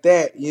things like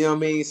that. You know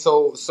what I mean?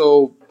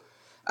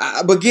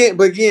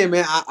 But again,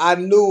 man, I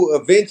knew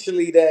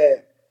eventually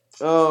that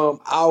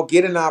I'll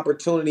get an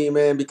opportunity,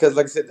 man, because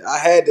like I said, I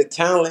had the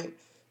talent.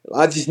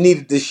 I just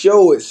needed to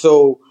show it.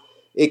 So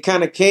it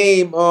kind of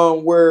came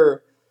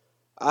where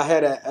I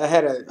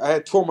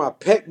had tore my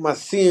pec my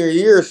senior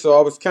year, so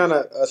I was kind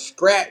of a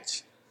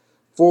scratch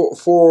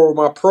for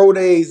my pro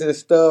days and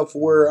stuff,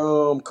 where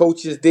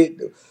coaches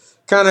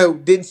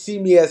didn't see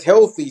me as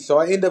healthy, so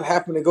I ended up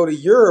having to go to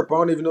Europe. I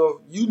don't even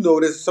know if you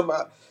know this.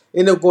 Somebody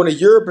ended up going to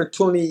Europe in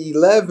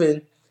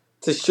 2011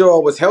 to show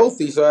I was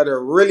healthy. So I had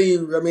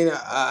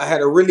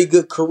a really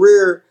good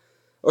career,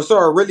 or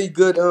sorry, a really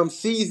good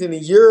season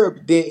in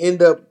Europe. Then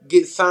end up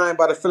get signed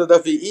by the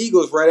Philadelphia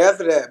Eagles right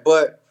after that,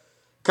 but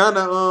kind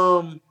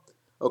of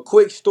a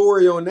quick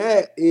story on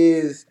that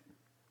is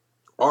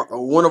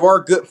one of our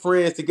good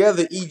friends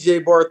together,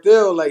 EJ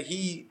Barthel.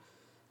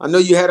 I know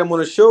you had him on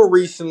a show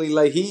recently.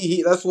 Like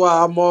he that's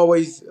why I'm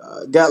always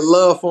got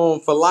love for him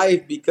for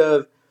life,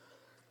 because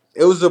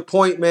it was a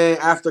point, man,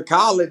 after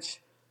college.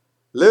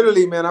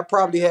 Literally, man, I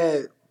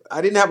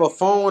didn't have a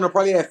phone. I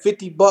probably had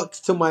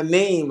 $50 to my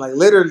name. Like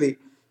literally,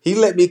 he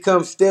let me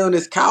come stay on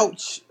his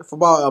couch for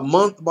about a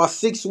month, about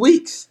 6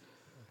 weeks.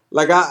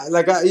 You know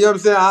what I'm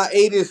saying? I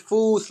ate his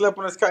food, slept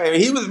on his couch. I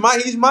mean,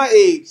 he's my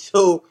age,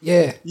 so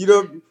yeah. you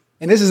know.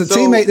 And this is a So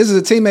teammate. This is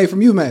a teammate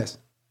from UMass.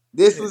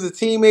 this was a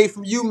teammate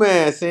from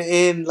UMass,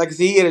 and like I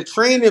said, he had a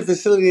training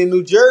facility in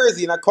New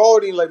Jersey, and I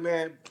called him like,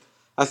 man,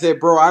 I said,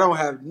 bro, I don't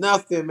have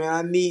nothing,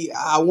 man.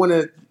 I want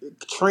to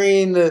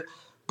train to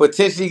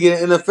potentially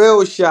get an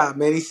NFL shot,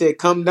 man. He said,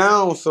 come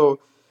down. So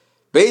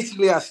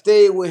basically, I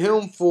stayed with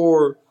him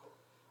for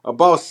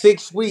about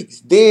 6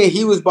 weeks. Then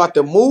he was about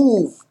to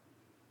move.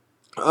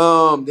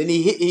 Then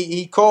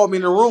he called me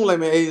in the room like,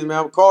 man, hey,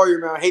 man, I'm calling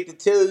you, man. I hate to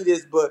tell you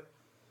this, but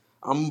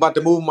I'm about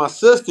to move my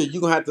sister.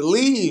 You're gonna have to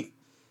leave.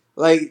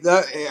 Like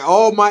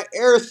all my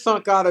air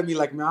sunk out of me.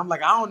 Like, man, I'm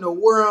like, I don't know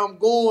where I'm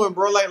going,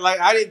 bro. Like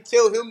I didn't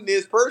tell him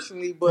this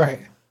personally, but Right.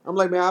 I'm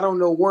like, man, I don't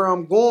know where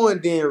I'm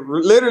going. Then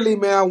literally,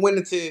 man, I went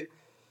into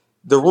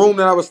the room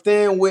that I was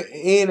staying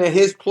at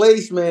his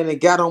place, man, and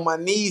got on my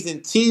knees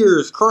in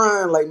tears,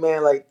 crying, like,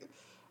 man,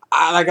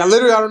 I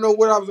literally, I don't know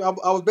where I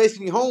was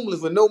basically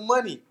homeless with no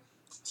money.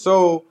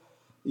 So,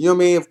 you know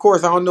what I mean? Of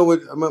course, I don't know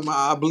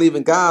I believe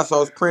in God, so I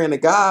was praying to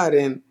God,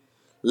 and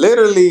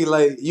literally,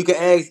 like, you can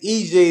ask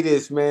EJ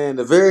this, man.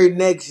 The very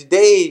next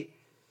day,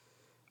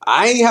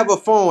 I ain't have a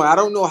phone. I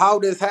don't know how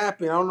this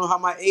happened. I don't know how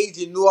my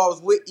agent knew I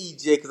was with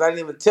EJ, because I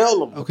didn't even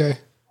tell him. Okay.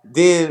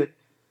 Then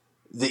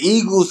the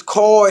Eagles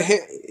called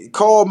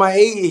my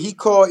agent. He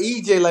called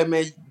EJ like,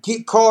 man,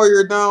 get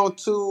Collier down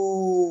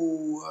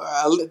to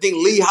I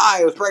think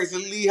Lehigh. It was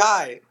practicing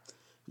Lehigh.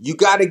 You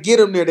got to get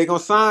him there. They're gonna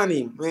sign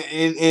him,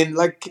 and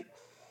like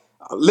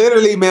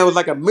literally, man, it was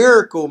like a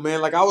miracle, man.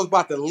 Like I was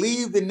about to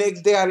leave the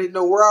next day. I didn't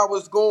know where I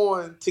was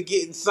going to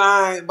getting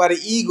signed by the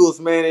Eagles,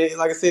 man. And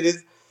like I said,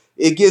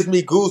 it gives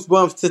me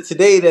goosebumps to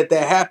today that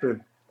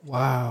happened.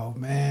 Wow,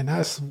 man,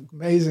 that's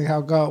amazing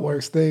how God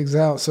works things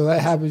out. So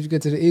that happens. You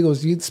get to the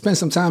Eagles. You spend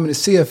some time in the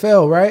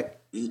CFL, right?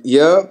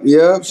 Yep.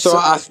 So So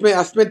I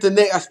spent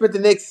the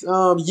next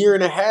year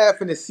and a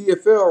half in the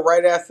CFL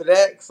right after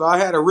that. So I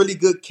had a really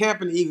good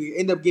camp in the Eagles.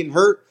 Ended up getting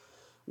hurt.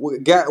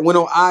 Went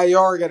on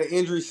IR, got an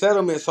injury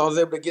settlement, so I was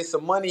able to get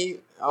some money.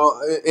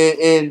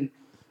 And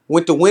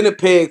went to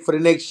Winnipeg for the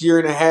next year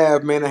and a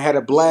half. Man, I had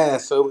a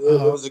blast. So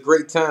it was a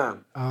great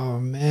time. Oh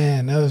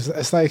man,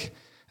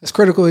 it's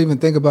critical to even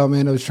think about,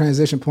 man, those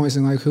transition points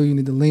and like who you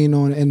need to lean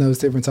on and those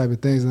different type of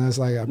things. And that's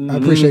like, I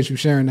appreciate you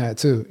sharing that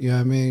too. You know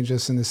what I mean?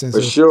 Just in the sense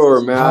of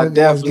sure, man. I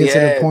definitely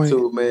had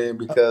to, man,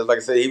 because like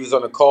I said, he was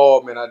on the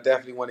call, man. I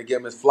definitely want to give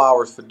him his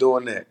flowers for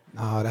doing that.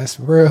 Oh, that's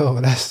real.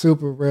 That's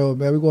super real,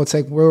 man. We're going to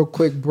take a real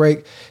quick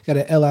break. Got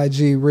an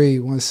LIG read.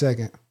 1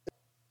 second.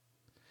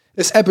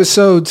 This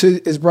episode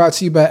is brought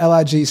to you by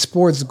LIG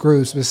Sports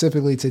Group.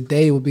 Specifically,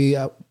 today will be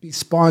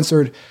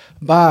sponsored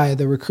by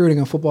the Recruiting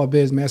and Football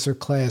Biz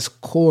Masterclass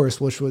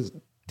course, which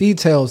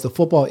details the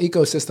football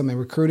ecosystem and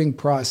recruiting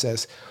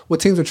process.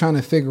 What teams are trying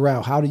to figure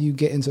out. How do you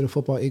get into the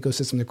football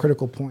ecosystem, the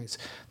critical points,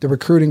 the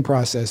recruiting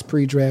process,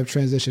 pre-draft,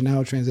 transition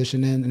out,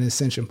 transition in, and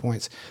ascension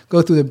points.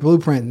 Go through the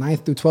blueprint,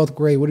 9th through 12th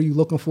grade. What are you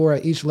looking for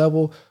at each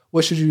level?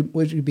 What should you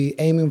be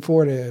aiming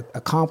for to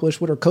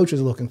accomplish? What are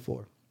coaches looking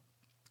for?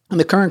 And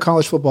the current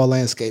college football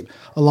landscape,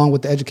 along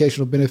with the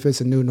educational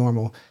benefits and new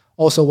normal.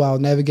 Also, while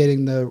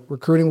navigating the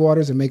recruiting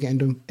waters and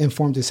making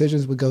informed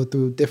decisions, we go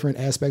through different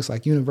aspects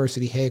like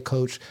university head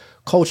coach,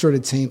 culture of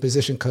the team,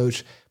 position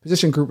coach,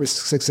 position group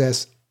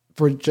success,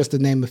 for just to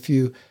name a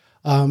few,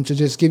 to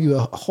just give you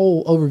a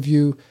whole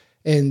overview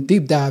and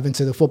deep dive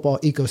into the football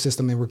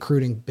ecosystem and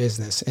recruiting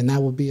business. And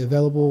that will be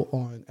available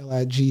on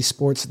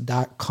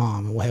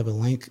ligsports.com. And we'll have a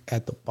link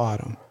at the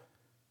bottom.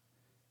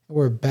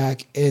 We're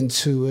back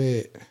into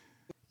it.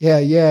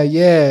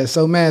 Yeah.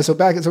 So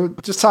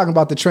just talking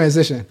about the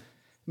transition.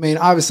 I mean,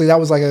 obviously that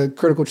was like a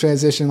critical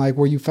transition, like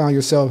where you found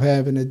yourself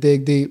having to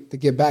dig deep to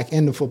get back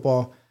into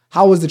football.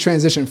 How was the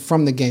transition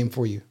from the game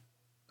for you?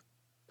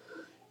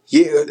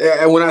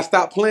 Yeah, when I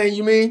stopped playing,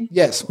 you mean?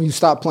 Yes, when you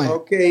stopped playing.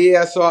 Okay,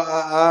 yeah.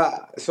 So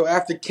so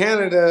after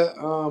Canada,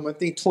 I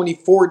think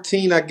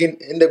 2014,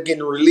 end up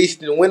getting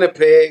released in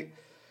Winnipeg.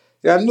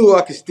 I knew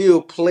I could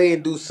still play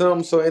and do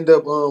something, so I end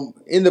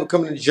up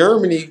coming to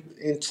Germany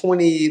in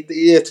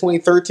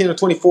 2013 or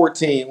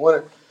 2014.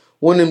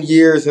 One of them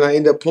years, and I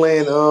ended up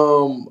playing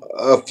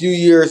a few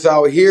years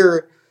out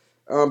here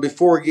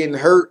before getting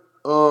hurt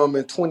in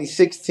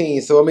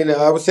 2016. So I mean,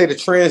 I would say the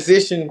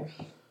transition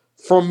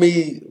from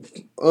me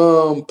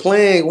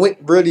playing went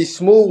really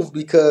smooth,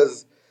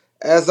 because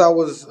as I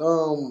was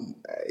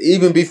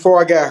even before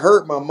I got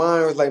hurt, my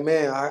mind was like,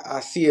 man,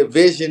 I see a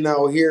vision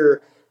out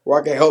here where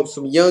I can help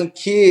some young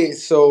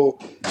kids. So,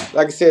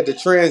 like I said, the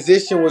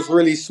transition was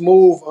really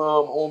smooth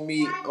on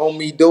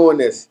me doing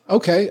this.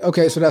 Okay.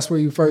 So that's where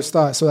you first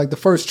thought. So, like, the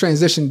first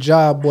transition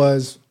job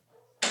was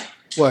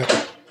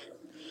what?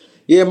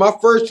 Yeah, my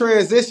first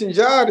transition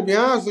job, to be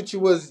honest with you,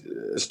 was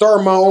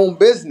starting my own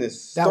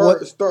business.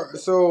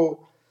 So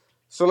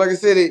like I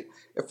said,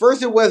 at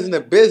first it wasn't a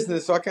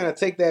business, so I kind of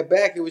take that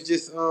back. It was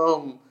just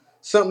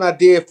something I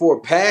did for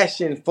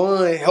passion,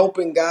 fun,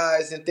 helping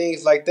guys and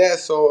things like that.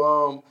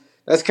 So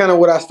that's kind of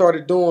what I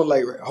started doing,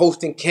 like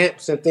hosting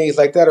camps and things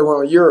like that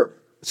around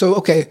Europe. So,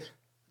 okay,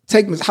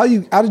 how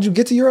did you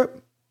get to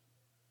Europe?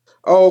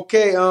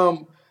 Okay,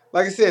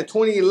 like I said,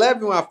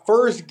 2011, when I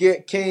first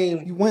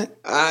came, you went.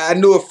 I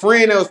knew a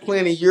friend that was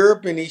playing in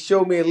Europe, and he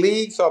showed me a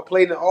league, so I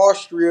played in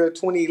Austria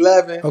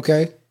 2011.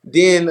 Okay.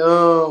 Then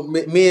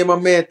me and my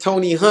man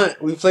Tony Hunt,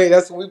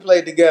 that's when we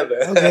played together.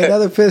 Okay,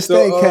 another Pitt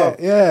State cat.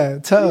 Yeah,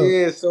 tough.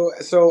 Yeah,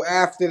 so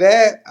after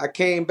that, I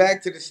came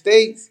back to the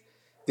States.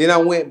 Then I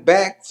went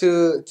back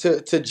to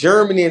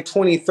Germany in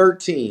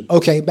 2013.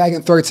 Okay, back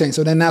in 13.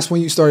 So then that's when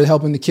you started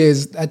helping the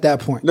kids at that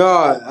point. No,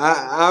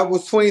 I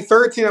was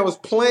 2013. I was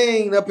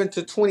playing up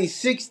into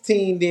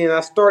 2016. Then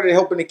I started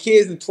helping the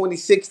kids in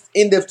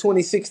end of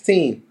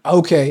 2016.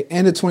 Okay,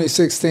 end of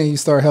 2016, you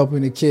started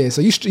helping the kids.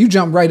 So you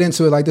jumped right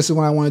into it. Like, this is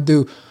what I want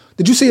to do.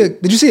 Did you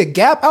see a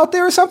gap out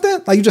there or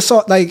something? Like, you just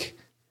saw like.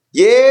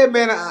 Yeah,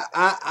 man,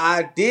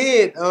 I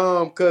did,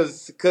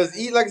 cause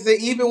like I said,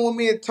 even when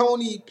me and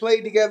Tony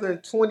played together in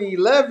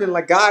 2011,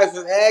 like, guys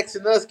was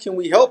asking us, can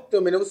we help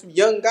them? And it was some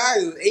young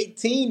guys, it was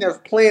 18 that was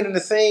playing in the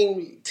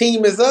same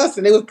team as us,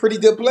 and they was pretty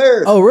good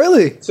players. Oh,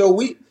 really? So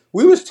we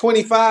was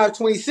 25,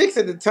 26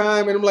 at the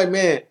time, and I'm like,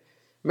 man,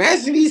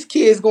 imagine these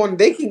kids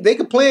they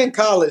can play in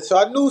college. So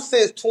I knew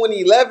since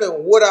 2011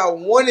 what I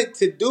wanted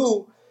to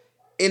do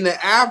in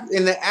the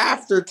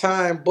after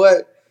time,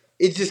 but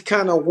it just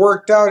kind of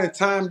worked out and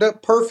timed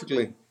up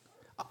perfectly.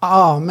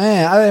 Oh,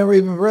 man. I didn't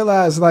even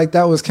realize, like,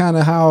 that was kind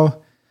of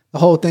how the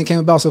whole thing came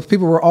about. So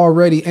people were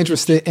already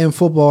interested in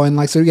football. And,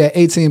 like, so you got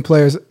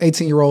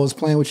 18-year-olds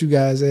playing with you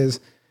guys as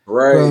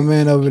grown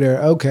men over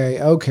there.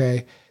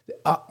 Okay.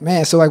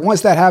 Man, so, like,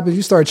 once that happens,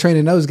 you start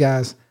training those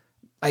guys.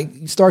 Like,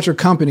 you start your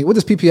company. What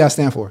does PPI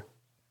stand for?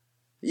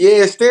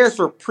 Yeah, it stands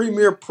for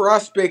Premier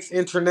Prospects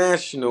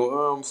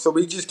International. So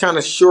we just kind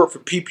of short for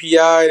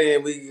PPI,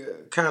 and we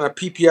kind of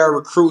PPI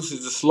Recruits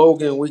is the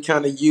slogan we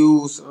kind of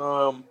use.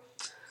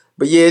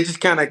 But yeah, it just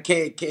kind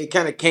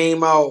of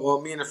came out while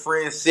me and a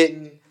friend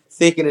sitting,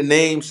 thinking of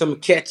names, some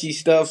catchy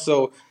stuff.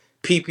 So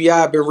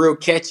PPI been real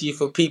catchy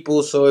for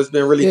people, so it's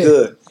been really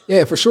good.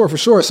 Yeah, for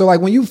sure. So like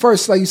when you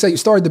first, like you said, you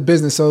started the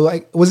business. So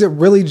like, was it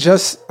really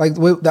just like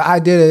the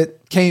idea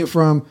that came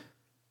from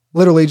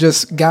literally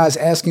just guys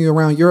asking you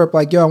around Europe,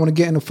 like, yo, I want to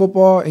get into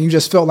football. And you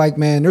just felt like,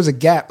 man, there's a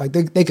gap. Like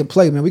they can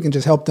play, man. We can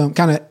just help them,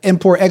 kind of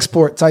import,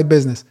 export type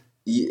business.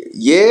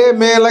 Yeah,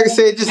 man. Like I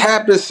said, it just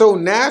happened so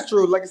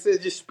natural. Like I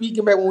said, just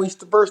speaking back when we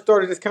first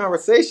started this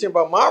conversation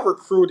about my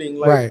recruiting,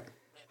 like Right.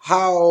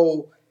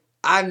 how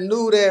I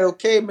knew that,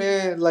 okay,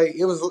 man, like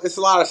it's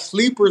a lot of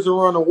sleepers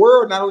around the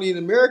world, not only in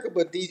America,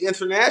 but these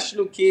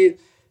international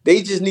kids,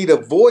 they just need a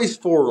voice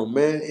for them,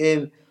 man.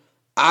 And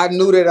I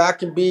knew that I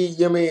can be,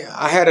 I mean,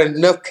 I had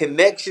enough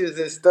connections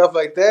and stuff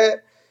like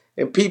that.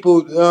 And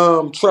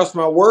people trust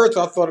my words.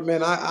 So I thought,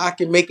 man, I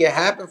can make it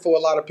happen for a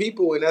lot of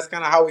people. And that's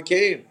kind of how it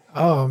came.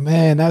 Oh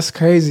man, that's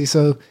crazy.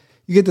 So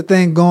you get the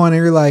thing going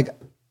and you're like,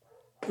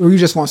 or you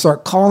just want to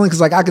start calling?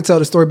 Because like I could tell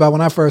the story about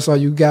when I first saw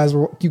you guys,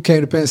 you came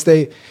to Penn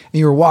State and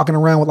you were walking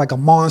around with like a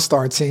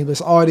Monstar team.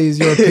 There's all these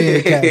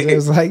European cats. It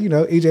was like,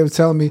 EJ was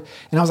telling me,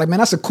 and I was like, man,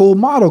 that's a cool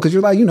model because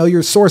you're like, you're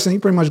sourcing,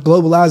 you're pretty much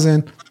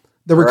globalizing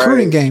the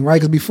recruiting game,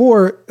 right? Because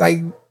before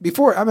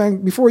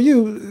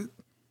you,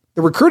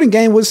 the recruiting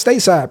game was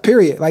stateside,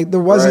 period. Like there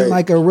wasn't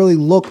like a really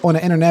look on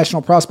an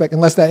international prospect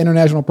unless that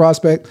international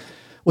prospect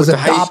was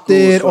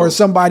adopted or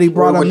somebody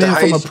brought them in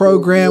from a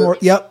program or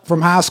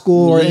from high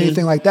school or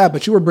anything like that.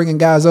 But you were bringing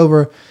guys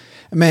over,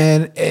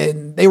 man,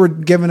 and they were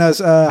giving us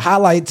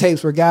highlight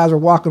tapes where guys were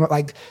walking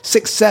like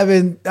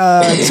 6'7",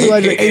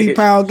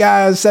 280-pound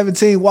guys,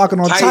 17, walking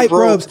on tight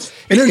ropes.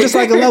 And there's just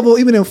like a level,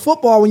 even in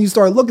football, when you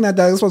start looking at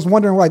that, I was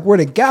wondering like where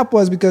the gap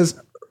was because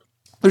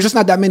there's just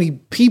not that many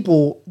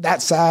people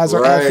that size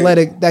or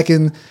athletic that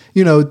can,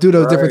 do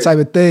those different type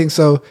of things.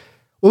 So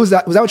what was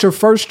that? Was that your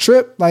first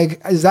trip? Like,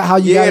 is that how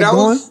you got it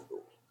going?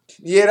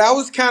 That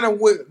was kind of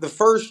with the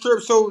first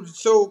trip.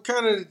 So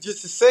kind of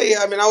just to say,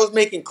 I mean, I was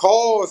making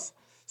calls.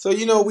 So,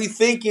 we always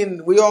think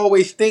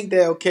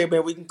that, okay,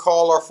 man, we can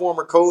call our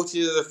former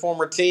coaches or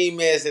former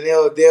teammates and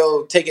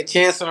they'll take a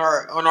chance on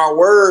our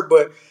word,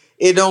 but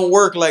it don't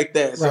work like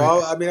that. So,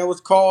 I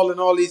was calling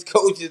all these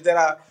coaches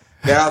that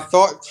I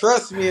thought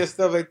trust me and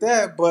stuff like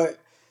that, but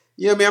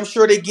I'm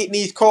sure they're getting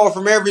these calls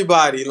from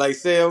everybody. Like,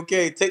 say,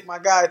 okay, take my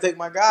guy.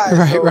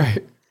 Right.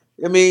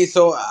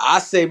 So I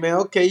say, man,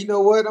 okay, you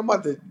know what? I'm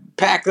about to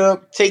pack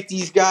up, take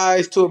these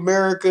guys to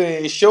America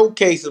and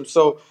showcase them.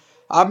 So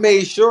I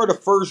made sure the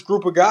first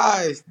group of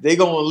guys, they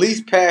going to at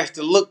least pass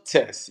the look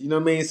test. You know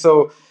what I mean?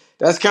 So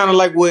that's kind of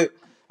like what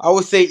I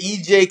would say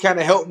EJ kind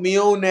of helped me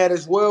on that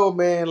as well,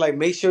 man. Like,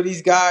 make sure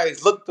these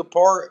guys look the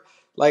part,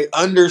 like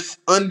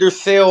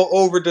undersell,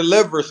 over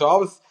deliver.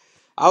 So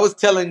I was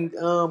telling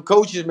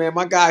coaches, man,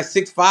 my guy's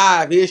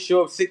 6'5", he'll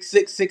show up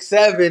 6'6",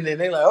 6'7", and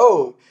they're like,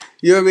 oh,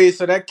 you know what I mean?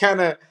 So that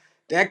kind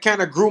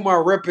of grew my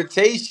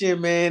reputation,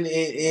 man.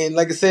 And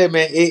like I said,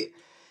 man,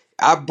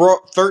 I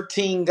brought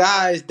 13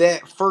 guys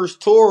that first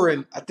tour,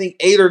 and I think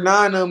 8 or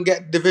 9 of them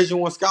got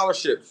Division I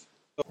scholarships.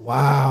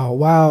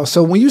 Wow.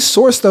 So when you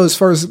sourced those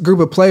first group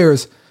of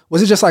players,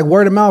 was it just like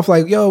word of mouth,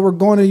 like, yo, we're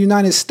going to the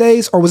United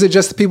States, or was it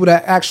just the people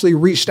that actually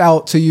reached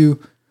out to you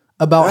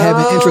about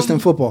having interest in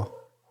football?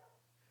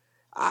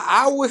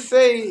 I would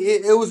say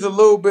it was a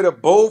little bit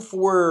of both,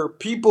 where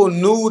people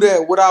knew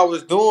that what I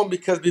was doing,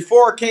 because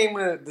before I came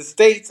to the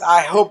States,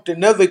 I helped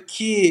another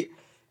kid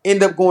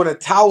end up going to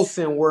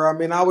Towson, where,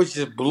 I was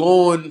just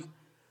blowing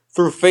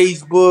through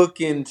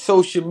Facebook and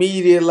social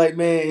media, like,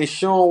 man, and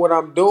showing what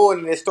I'm doing,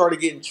 and it started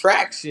getting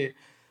traction.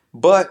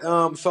 But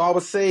so I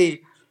would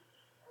say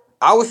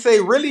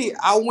really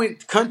I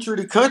went country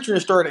to country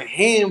and started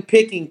hand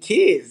picking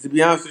kids, to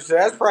be honest with you.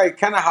 That's probably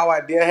kind of how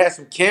I did. I had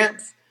some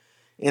camps.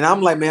 And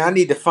I'm like, man, I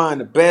need to find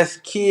the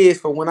best kids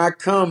for when I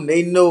come.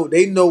 They know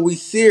we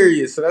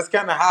serious. So that's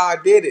kind of how I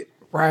did it.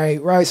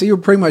 Right. So you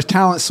were pretty much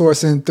talent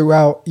sourcing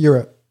throughout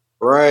Europe.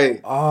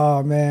 Right.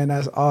 Oh man,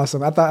 that's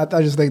awesome. I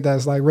just think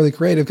that's like really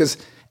creative because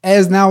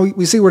as now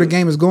we see where the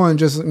game is going.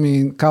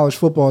 College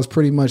football is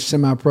pretty much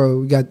semi-pro.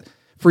 We got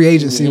free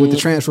agency with the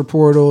transfer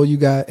portal. You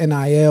got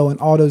NIL and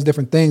all those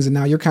different things. And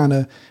now you're kind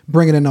of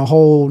bringing in a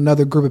whole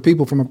nother group of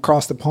people from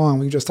across the pond.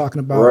 We were just talking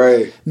about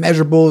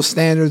measurables,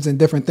 standards, and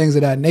different things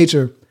of that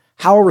nature.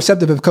 How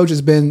receptive have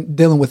coaches been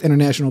dealing with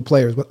international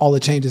players with all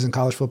the changes in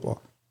college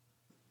football?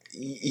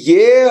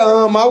 Yeah,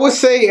 I would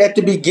say at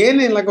the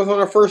beginning, like when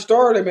I first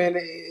started, man,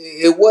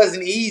 it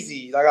wasn't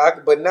easy.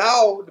 But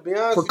now, to be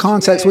honest, for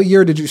context, what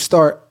year did you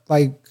start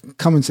like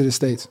coming to the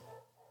States?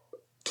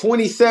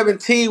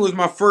 2017 was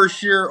my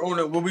first year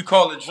on what we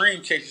call the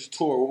Dream Chasers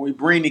tour, when we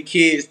bring the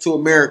kids to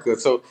America.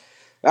 So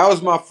that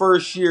was my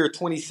first year,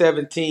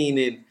 2017.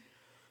 And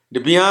to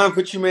be honest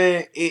with you,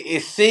 man,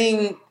 it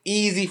seemed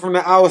easy from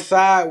the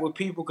outside with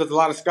people because a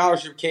lot of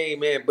scholarship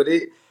came in, but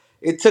it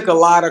took a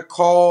lot of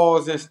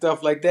calls and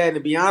stuff like that. And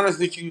to be honest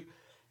with you,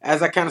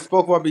 as I kind of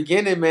spoke about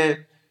beginning,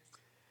 man,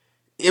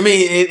 and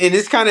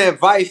it's kind of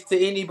advice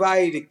to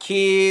anybody, the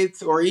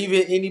kids, or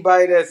even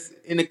anybody that's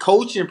in the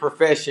coaching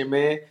profession,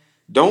 man.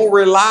 Don't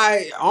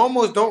rely on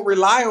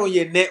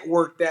your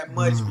network that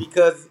much,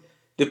 because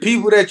the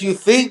people that you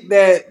think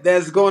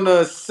that's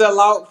gonna sell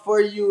out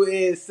for you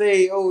and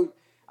say, "Oh,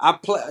 I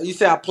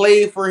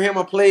played for him,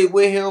 I played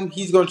with him,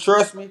 he's gonna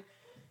trust me."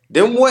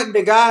 Them wasn't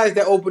the guys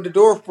that opened the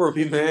door for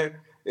me, man.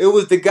 it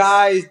was the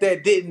guys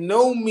that didn't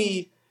know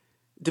me,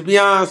 to be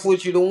honest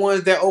with you, the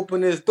ones that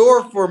opened this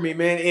door for me,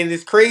 man. And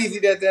it's crazy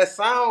that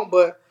sound,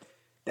 but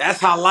that's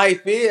how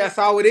life is. That's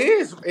how it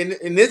is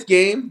in this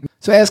game.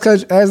 So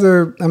coaches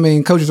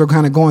are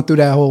kind of going through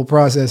that whole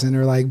process and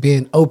they're like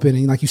being open.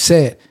 And like you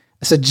said,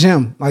 it's a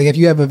gym. Like if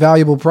you have a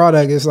valuable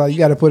product, it's like you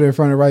got to put it in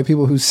front of the right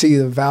people who see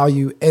the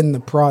value in the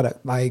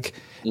product. Like,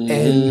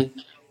 and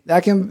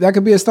that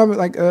could be a stomach,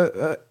 like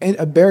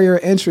a barrier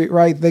of entry,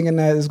 right? Thinking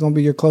that it's going to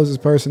be your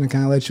closest person and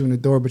kind of let you in the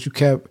door, but you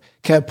kept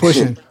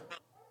pushing.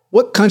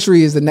 What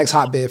country is the next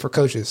hotbed for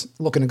coaches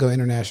looking to go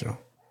international?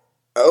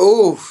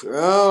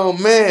 Oh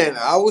man,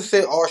 I would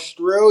say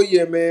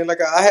Australia, man.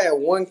 Like I had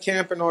one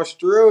camp in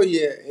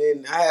Australia,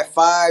 and I had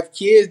 5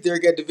 kids there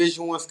got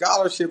Division I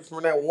scholarships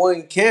from that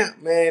one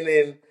camp, man.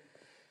 And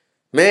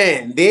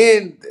man,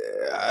 then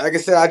like I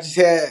said, I just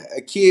had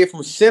a kid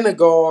from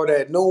Senegal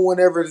that no one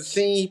ever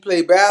seen. He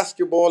played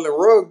basketball and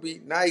rugby.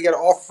 Now he got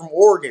an offer from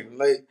Oregon.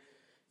 Like,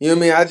 you know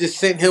what I mean? I just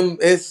sent him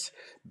his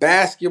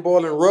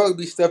basketball and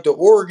rugby stuff to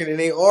Oregon, and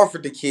they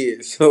offered the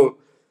kid. So.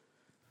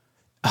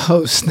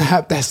 Oh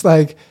snap! That's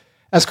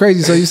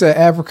crazy. So you said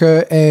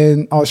Africa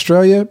and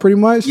Australia, pretty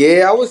much?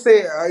 Yeah, I would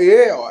say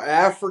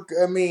Africa.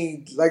 I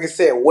mean, like I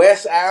said,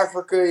 West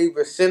Africa,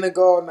 even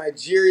Senegal,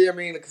 Nigeria. I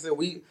mean, like I said,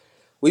 we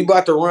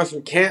about to run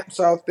some camps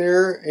out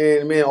there,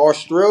 and man,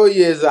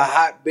 Australia is a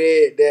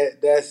hotbed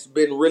that's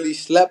been really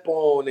slept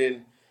on,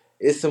 and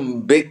it's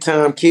some big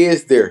time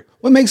kids there.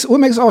 What makes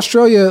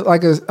Australia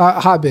like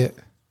a hotbed?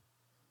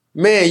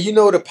 Man, you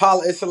know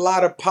it's a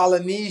lot of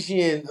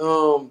Polynesian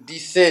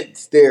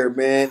descents there,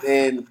 man,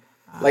 and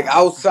like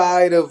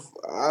outside of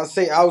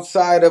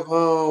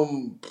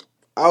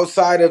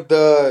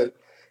the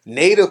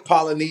native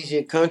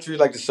Polynesian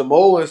countries like the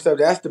Samoa and stuff,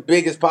 that's the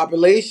biggest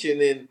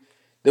population, and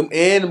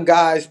them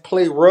guys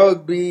play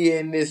rugby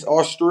and this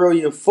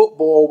Australian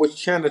football,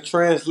 which kind of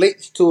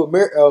translates to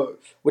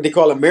what they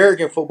call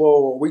American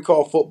football, or we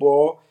call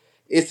football.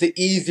 It's an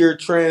easier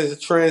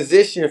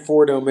transition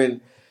for them,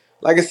 and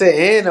like I said,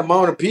 and the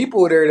amount of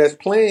people there that's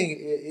playing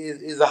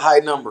is a high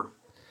number.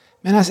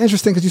 Man, that's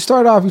interesting because you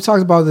started off, you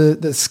talked about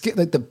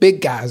the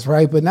big guys,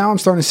 right? But now I'm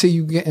starting to see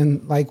you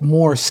getting like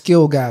more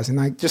skill guys, and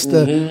like just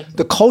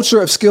the culture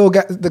of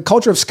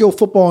skill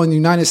football in the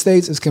United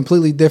States is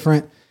completely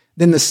different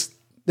than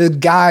the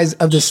guys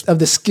of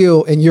the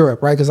skill in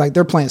Europe, right? Because like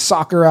they're playing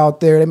soccer out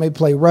there, they may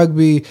play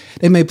rugby,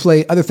 they may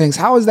play other things.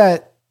 How is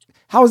that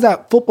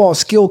football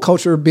skill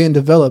culture being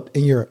developed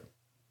in Europe?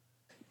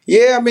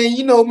 Yeah, I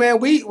mean, man,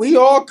 we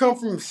all come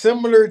from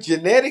similar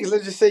genetics.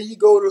 Let's just say you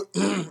go to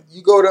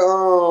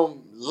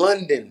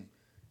London.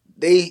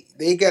 They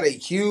got a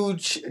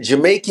huge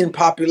Jamaican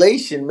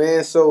population,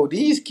 man. So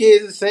these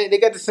kids they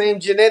got the same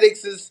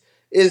genetics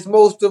as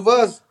most of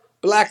us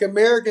Black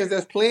Americans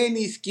that's playing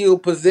these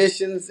skilled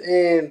positions,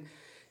 and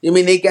I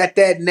mean they got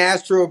that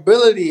natural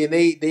ability, and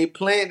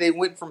they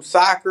went from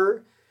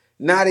soccer,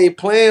 now they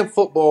playing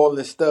football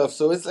and stuff.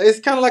 So it's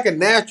kind of like a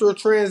natural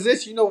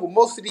transition, with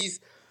most of these.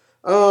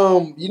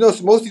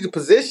 Most of the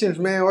positions,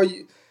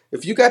 man,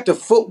 if you got the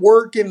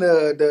footwork and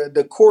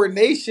the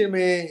coordination,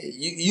 man,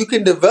 you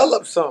can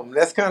develop something.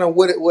 That's kind of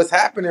what's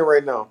happening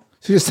right now.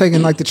 So you're just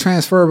taking like the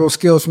transferable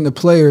skills from the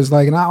players,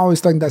 like, and I always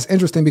think that's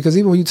interesting because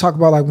even when you talk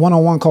about like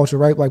one-on-one culture,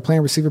 right, like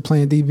playing receiver,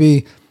 playing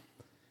DB,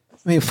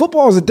 I mean,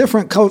 football is a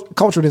different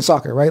culture than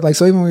soccer, right? Like,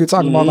 so even when you're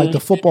talking about like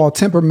the football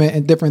temperament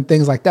and different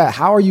things like that,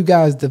 how are you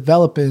guys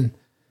developing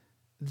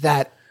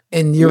that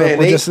in Europe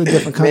or just in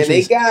different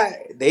countries? Man,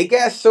 they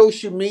got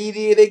social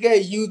media, they got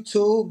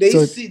YouTube.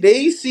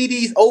 They see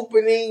these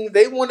openings,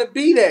 they want to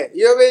be that.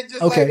 You know what I mean?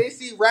 Just like they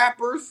see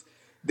rappers,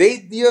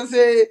 you know what I'm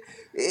saying?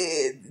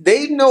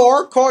 They know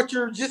our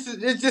culture.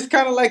 It's just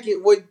kind of like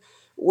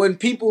when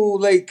people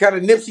like kind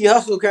of Nipsey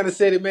Hussle kind of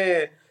said it,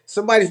 man.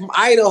 Somebody from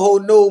Idaho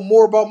know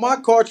more about my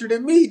culture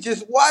than me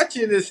just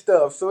watching this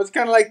stuff. So it's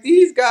kind of like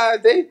these guys,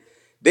 they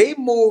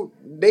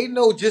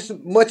know just as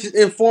much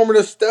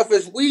informative stuff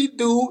as we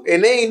do,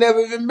 and they ain't never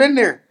even been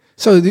there.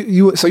 So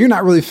you're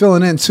not really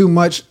filling in too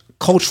much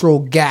cultural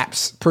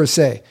gaps per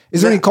se.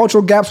 Is there any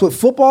cultural gaps with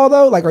football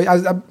though? Like,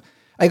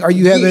 are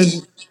you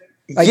having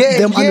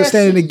them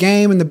understanding the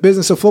game and the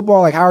business of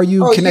football? Like, how are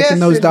you connecting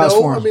those dots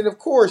for them? I mean, of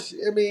course.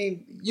 I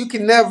mean, you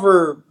can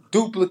never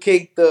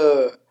duplicate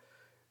the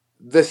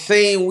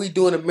same we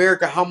do in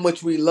America. How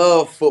much we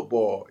love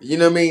football, you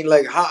know what I mean?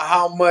 Like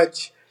how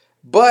much,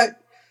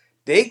 but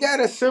they got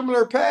a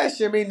similar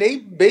passion. I mean,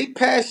 they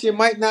passion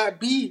might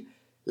not be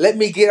let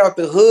me get out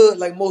the hood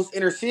like most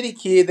inner city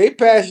kids. They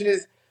passion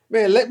is,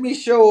 man, let me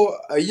show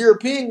a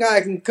European guy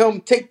can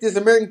come take this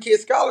American kid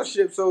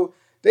scholarship. So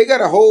they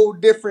got a whole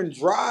different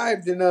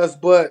drive than us.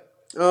 But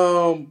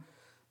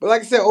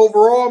like I said,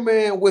 overall,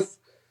 man, with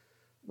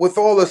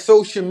all the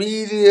social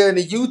media and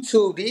the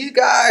YouTube, these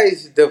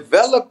guys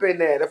developing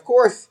that. Of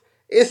course,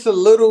 it's a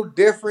little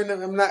different.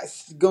 I'm not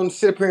going to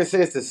sit up here and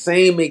say it's the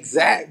same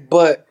exact,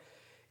 but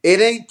it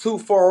ain't too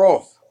far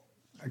off.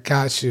 I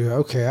got you.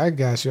 Okay, I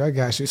got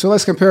you. So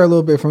let's compare a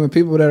little bit from the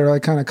people that are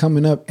like kind of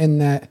coming up in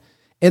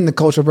the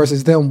culture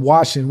versus them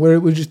watching. Where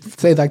would you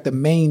say like the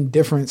main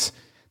difference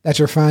that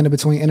you're finding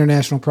between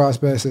international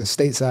prospects and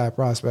stateside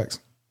prospects?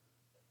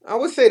 I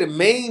would say the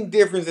main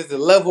difference is the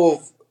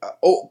level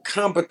of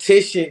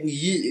competition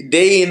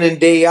day in and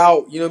day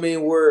out. You know what I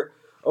mean? Where,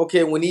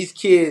 okay, when these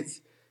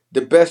kids,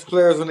 the best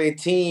players on their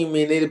team,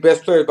 and they the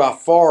best players by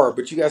far,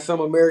 but you got some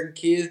American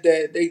kids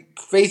that they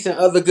facing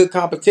other good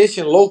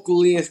competition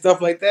locally and stuff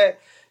like that.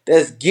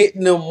 That's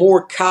getting them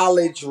more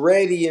college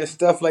ready and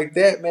stuff like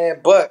that,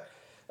 man. But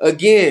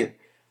again,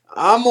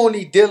 I'm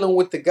only dealing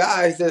with the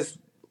guys that's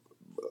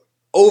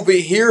over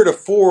here, the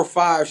 4 or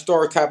 5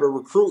 star type of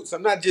recruits.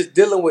 I'm not just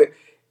dealing with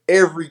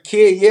every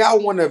kid. Yeah, I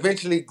want to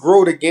eventually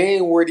grow the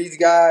game where these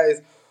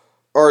guys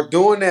are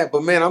doing that.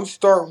 But man, I'm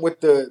starting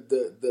with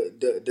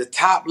the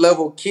top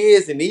level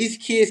kids, and these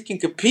kids can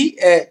compete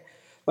at,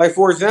 like,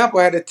 for example,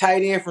 I had a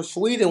tight end from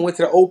Sweden went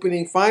to the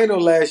opening final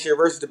last year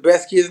versus the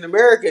best kids in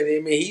America. And I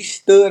mean, he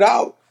stood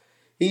out.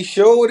 He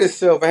showed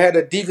himself. I had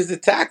a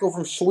defensive tackle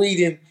from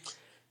Sweden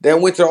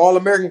that went to the All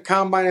American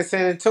Combine in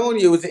San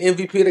Antonio. He was the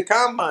MVP of the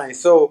Combine.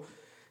 So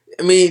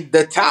I mean,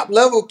 the top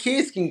level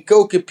kids can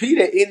go compete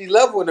at any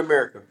level in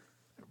America.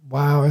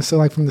 Wow. And so,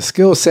 like, from the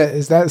skill set,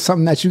 is that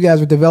something that you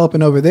guys are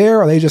developing over there?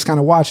 Or are they just kind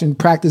of watching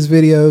practice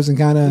videos and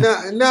kind of?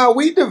 No,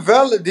 we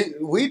developed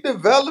it. We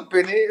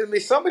developing it. I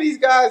mean, some of these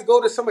guys go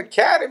to some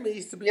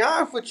academies, to be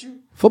honest with you.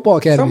 Football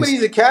academies. Some of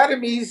these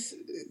academies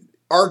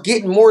are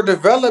getting more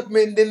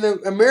development than the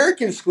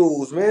American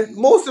schools, man.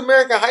 Most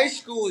American high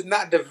school is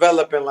not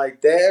developing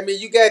like that. I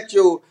mean, you got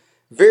your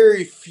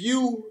very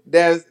few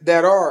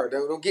that are.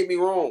 Don't get me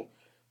wrong,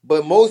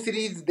 but most of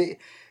these these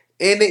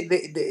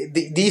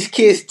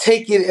kids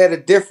take it at a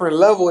different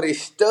level. They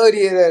study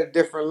it at a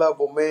different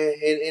level, man.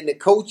 And the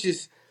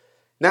coaches,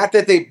 not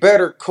that they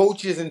better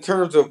coaches in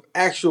terms of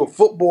actual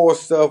football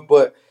stuff,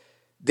 but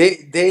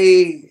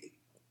they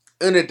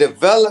in a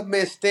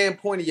development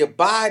standpoint of your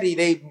body,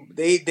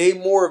 they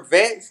more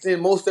advanced than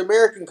most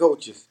American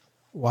coaches.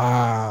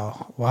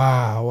 Wow.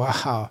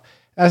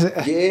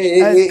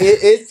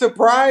 It's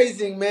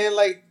surprising, man.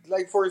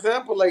 Like for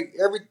example, like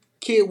every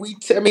kid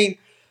I mean,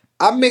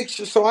 I make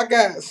sure. So I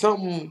got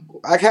something.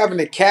 I have an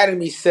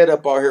academy set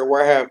up out here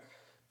where I have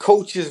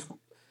coaches.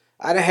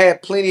 I done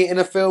had plenty of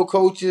NFL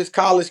coaches,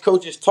 college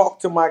coaches talk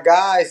to my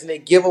guys, and they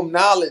give them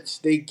knowledge.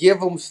 They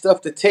give them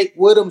stuff to take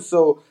with them,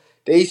 so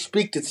they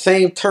speak the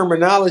same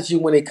terminology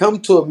when they come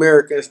to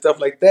America and stuff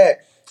like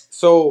that.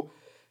 So,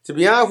 to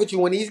be honest with you,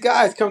 when these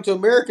guys come to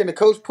America and the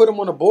coach put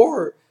them on the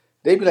board,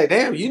 they be like,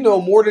 "Damn, you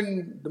know more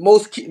than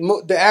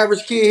the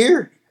average kid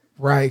here."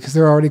 Right, because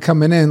they're already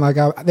coming in. Like,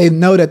 they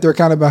know that they're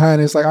kind of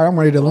behind. It's like, all right, I'm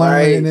ready to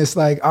learn, and it's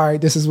like, all right,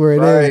 this is where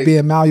it is,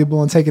 being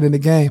malleable and taking in the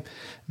game.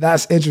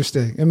 That's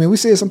interesting. I mean, we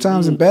see it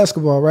sometimes in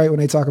basketball, right? When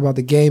they talk about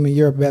the game in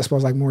Europe, basketball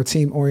is like more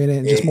team oriented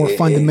and just more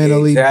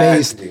fundamentally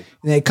based. And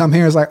they come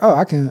here, it's like, oh,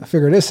 I can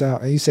figure this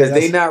out. And you said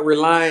they're not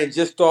relying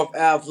just off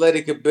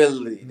athletic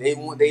ability.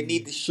 They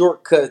need the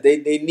shortcuts. They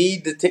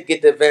need to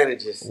get the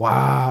advantages.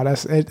 Wow,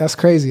 that's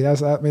crazy.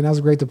 That's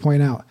great to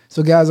point out.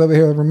 So guys over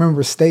here,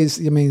 remember,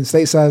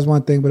 stateside is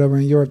one thing, but over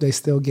in Europe, they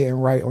still getting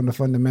right on the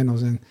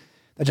fundamentals, and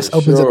that just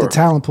opens up the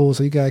talent pool.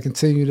 So you got to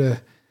continue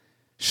to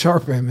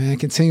sharpen, man.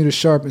 Continue to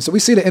sharpen. So we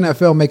see the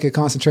NFL make a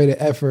concentrated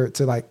effort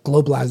to like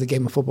globalize the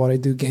game of football. They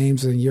do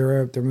games in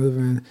Europe. They're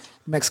moving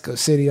Mexico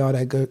City, all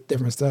that good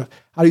different stuff.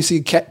 How do you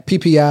see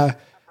PPI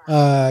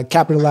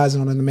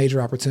capitalizing on the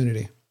major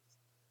opportunity?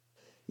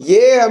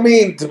 Yeah, I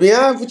mean, to be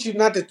honest with you,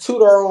 not to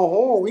toot our own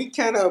horn, we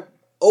kind of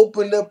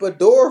opened up a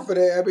door for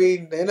that. I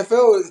mean, the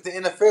NFL is the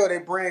NFL.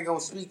 Their brand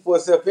gonna speak for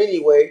itself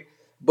anyway.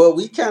 But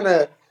we kind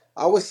of,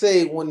 I would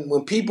say,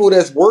 when people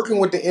that's working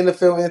with the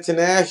NFL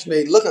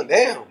internationally, looking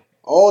down.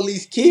 All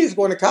these kids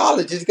going to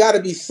college, it's got to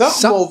be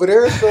something over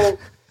there. So, you know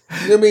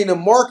what I mean? The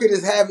market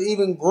have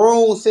even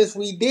grown since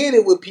we did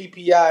it with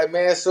PPI,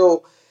 man.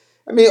 So,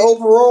 I mean,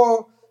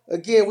 overall,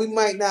 again, we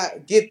might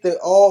not get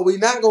we're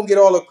not going to get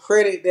all the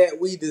credit that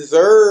we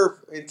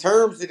deserve in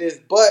terms of this,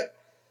 but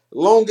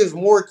long as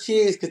more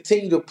kids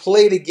continue to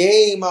play the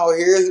game out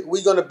here,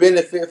 we're going to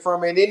benefit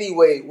from it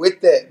anyway with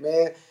that,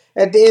 man.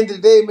 At the end of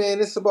the day, man,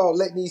 it's about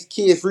letting these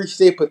kids reach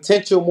their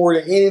potential more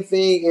than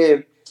anything,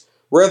 and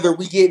whether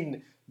we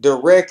getting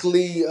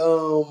directly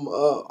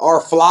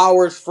our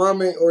flowers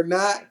from it or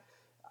not,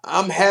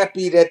 I'm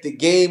happy that the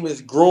game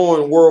is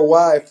growing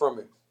worldwide from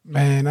it.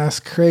 Man,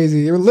 that's crazy.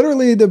 You're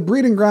literally the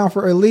breeding ground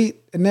for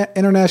elite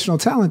international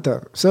talent,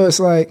 though. So it's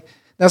like,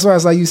 that's why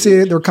it's like you see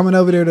it, they're coming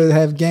over there to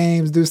have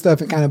games, do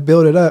stuff, and kind of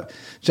build it up,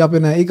 jump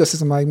in that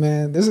ecosystem. Like,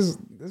 man, this is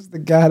the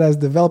guy that's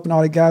developing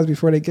all the guys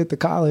before they get to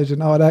college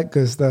and all that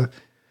good stuff.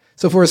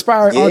 So for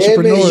aspiring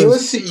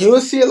entrepreneurs, man, you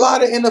will see a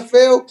lot of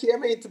NFL kids. I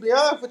mean, to be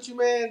honest with you,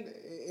 man,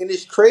 and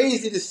it's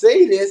crazy to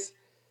say this,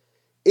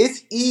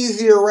 it's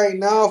easier right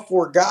now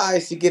for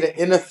guys to get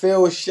an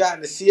NFL shot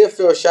and a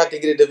CFL shot to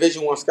get a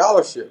Division I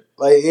scholarship.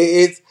 Like,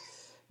 it's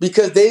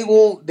because the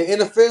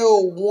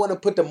NFL want to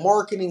put the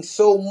marketing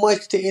so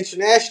much to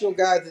international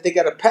guys that they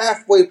got a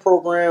pathway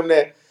program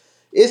that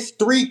it's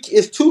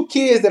 2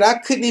 kids that I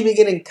couldn't even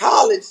get in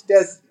college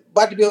that's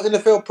about to be on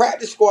NFL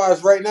practice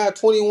squads right now,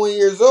 21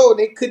 years old,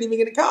 and they couldn't even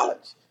get in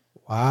college.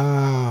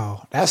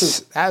 Wow,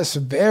 that's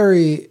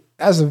very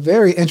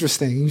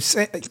interesting. You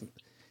say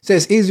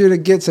it's easier to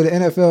get to the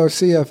NFL or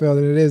CFL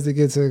than it is to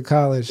get to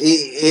college.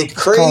 It College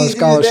crazy as that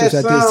scholarships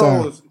at this time.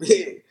 sounds.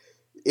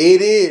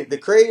 It is. The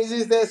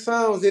craziest that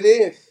sounds, it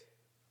is.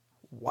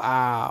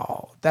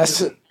 Wow,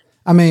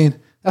 I mean,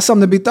 that's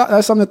something to be thought.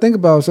 That's something to think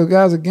about. So,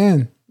 guys,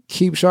 again,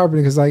 keep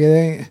sharpening because like it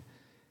ain't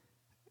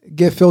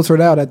get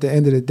filtered out at the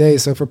end of the day.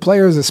 So, for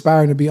players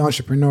aspiring to be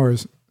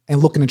entrepreneurs and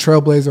looking to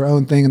trailblaze their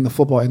own thing in the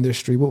football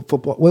industry,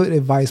 what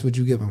advice would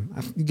you give them?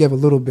 You gave a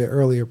little bit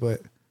earlier,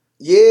 but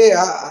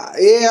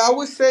I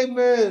would say,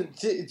 man,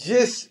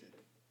 just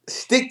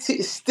stick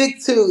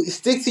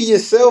to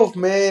yourself,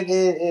 man,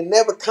 and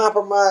never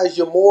compromise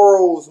your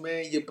morals,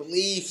 man, your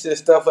beliefs and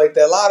stuff like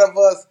that. A lot of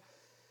us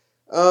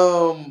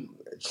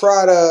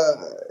try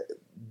to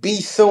be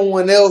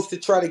someone else to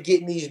try to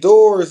get in these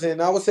doors,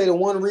 and I would say the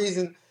one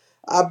reason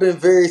I've been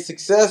very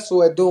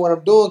successful at doing what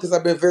I'm doing because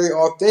I've been very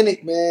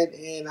authentic, man,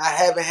 and I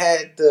haven't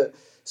had to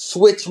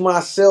switch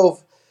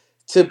myself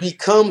to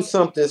become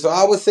something. So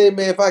I would say,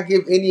 man, if I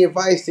give any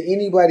advice to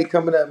anybody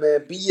coming up,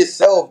 man, be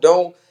yourself.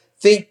 Don't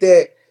think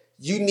that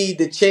you need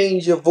to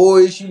change your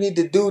voice. You need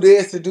to do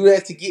this, to do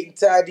that, to get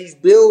inside these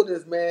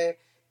buildings, man.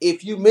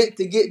 If you meant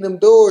to get in them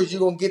doors,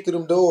 you're going to get through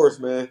them doors,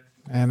 man.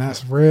 Man,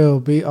 that's real.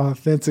 Be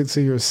authentic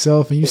to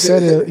yourself. And you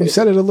said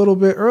it a little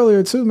bit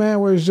earlier too, man,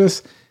 where it's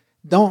just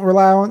don't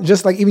rely on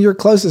just like even your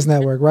closest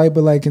network, right?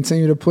 But like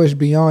continue to push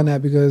beyond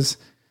that because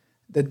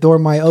the door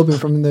might open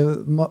from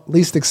the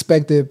least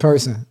expected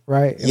person,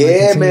 right? And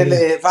yeah, man.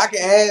 If I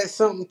can add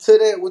something to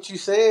that, what you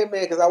saying,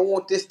 man, because I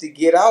want this to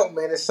get out,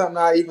 man. It's something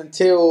I even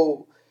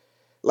tell.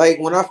 Like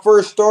when I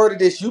first started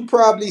this, you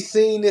probably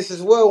seen this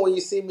as well when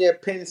you see me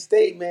at Penn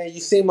State, man. You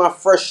see my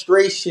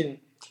frustration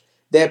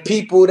that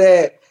people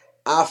that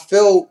I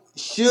felt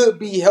should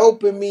be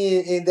helping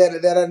me and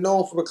that I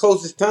known for the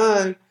closest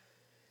time,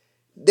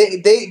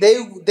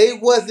 they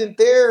wasn't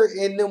there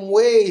in them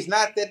ways.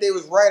 Not that they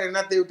was right or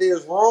not that they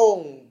was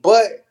wrong,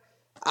 but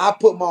I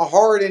put my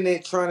heart in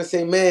it trying to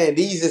say, man,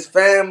 these is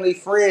family,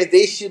 friends.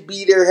 They should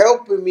be there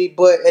helping me.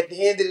 But at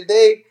the end of the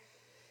day,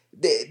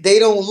 they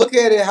don't look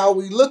at it how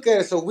we look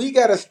at it. So we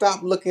gotta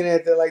stop looking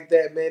at it like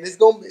that, man. It's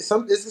gonna be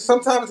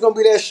sometimes it's gonna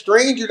be that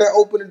stranger that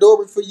opened the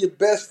door before your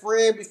best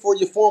friend, before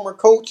your former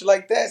coach,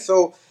 like that.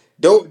 So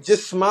don't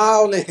just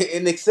smile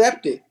and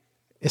accept it.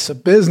 It's a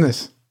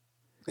business.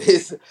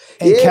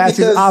 And cats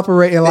is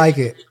operating like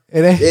it.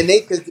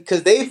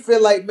 Because they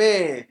feel like,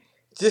 man,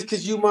 just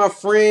because you my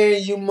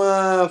friend, you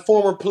my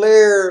former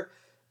player,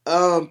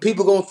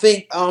 people gonna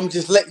think I'm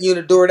just letting you in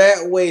the door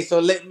that way. So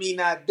let me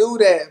not do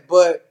that.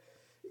 But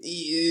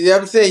you know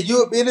what I'm saying?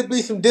 It'll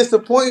be some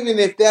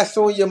disappointment if that's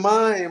on your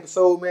mind.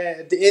 So,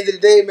 man, at the end of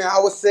the day, man, I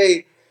would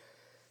say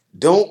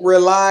don't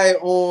rely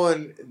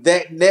on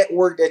that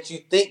network that you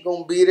think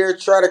gonna be there.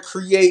 Try to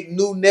create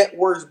new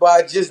networks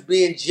by just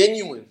being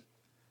genuine.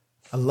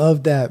 I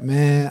love that,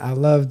 man. I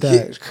love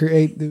that. Yeah.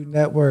 Create new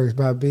networks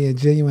by being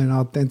genuine and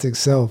authentic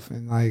self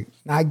and like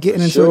not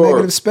getting into a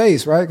negative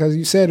space, right? Because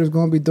you said there's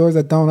going to be doors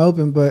that don't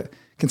open, but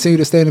continue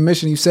to stay in the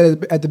mission. You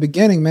said at the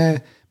beginning,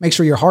 man, make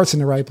sure your heart's in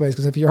the right place.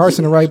 Because if your heart's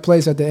in the right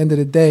place at the end of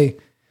the day,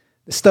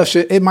 the stuff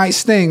it might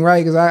sting,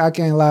 right? Because I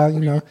can't lie, you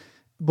know.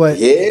 But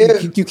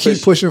you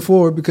keep pushing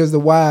forward because the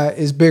why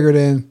is bigger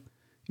than,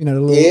 you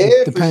know,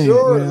 the pain.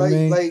 Sure. You know what I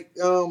mean?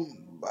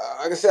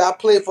 Like I said, I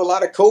played for a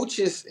lot of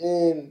coaches,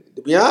 and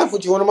to be honest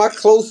with you, one of my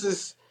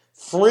closest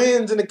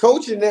friends in the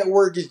coaching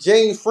network is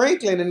James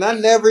Franklin, and I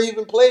never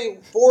even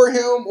played for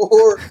him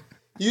or,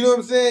 you know what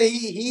I'm saying?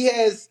 He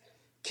has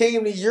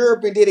came to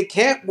Europe and did a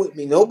camp with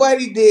me.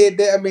 Nobody did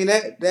that. I mean,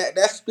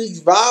 that speaks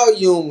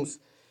volumes.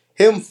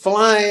 Him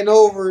flying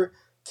over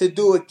to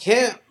do a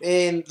camp,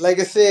 and like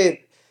I said,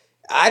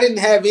 I didn't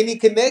have any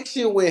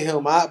connection with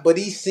him, but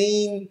he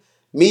seen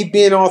me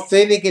being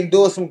authentic and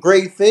doing some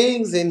great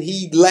things, and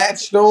he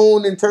latched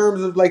on in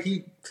terms of like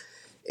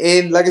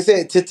like I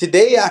said, to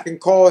today I can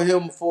call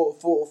him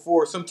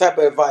for some type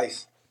of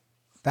advice.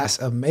 That's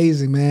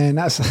amazing, man.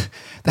 That's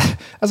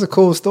a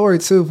cool story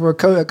too for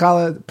a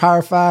college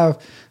Power 5,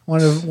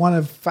 one of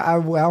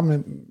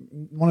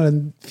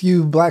the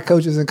few black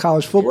coaches in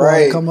college football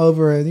to come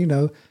over and, you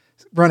know,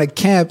 run a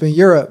camp in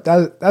Europe.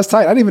 That's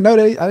tight. I didn't even know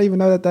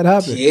that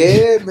happened.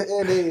 Yeah,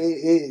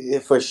 man,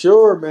 for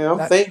sure, man. I'm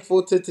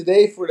thankful to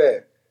today for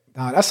that.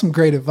 Nah, that's some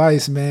great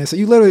advice, man. So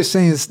you literally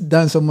saying it's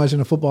done so much in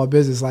the football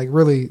business, like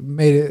really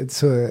made it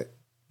into an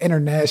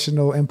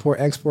international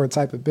import-export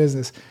type of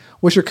business.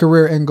 What's your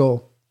career end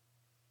goal?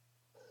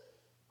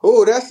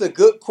 Oh, that's a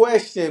good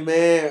question,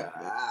 man.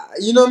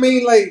 You know what I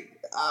mean? Like,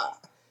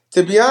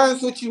 to be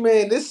honest with you,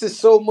 man, this is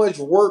so much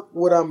work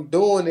what I'm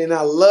doing, and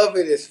I love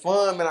it. It's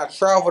fun, man. I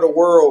travel the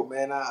world,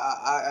 man.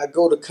 I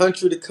go to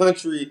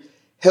country,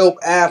 help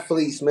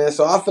athletes, man.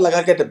 So I feel like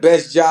I got the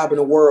best job in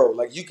the world.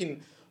 Like, you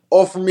can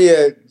offer me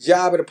a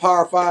job at a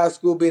Power 5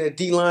 school being a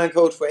D-line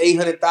coach for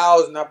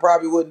 $800,000. I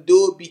probably wouldn't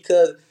do it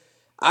because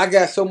I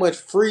got so much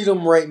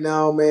freedom right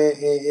now, man,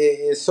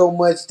 and so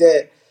much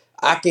that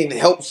I can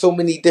help so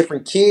many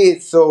different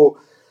kids. So,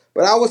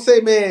 but I would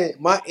say, man,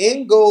 my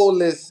end goal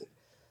is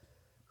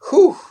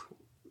Whew.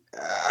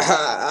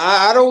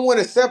 I don't want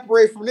to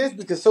separate from this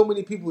because so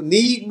many people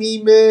need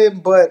me, man.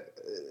 But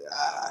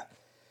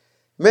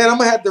man, I'm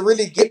gonna have to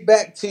really get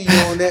back to you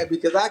on that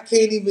because I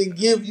can't even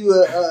give you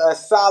a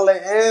solid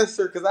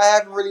answer because I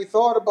haven't really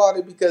thought about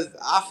it because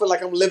I feel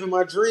like I'm living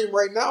my dream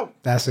right now.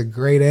 That's a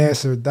great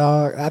answer,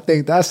 dog. I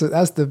think that's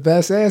the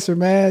best answer,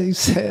 man. You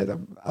said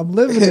I'm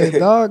living it,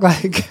 dog.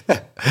 Like,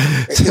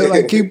 so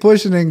like keep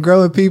pushing and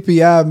growing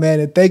PPI, man.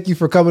 And thank you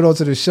for coming on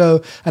to the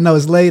show. I know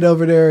it's late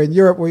over there in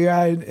Europe where you're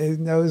at, and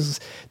you know it's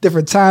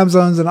different time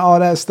zones and all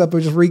that stuff.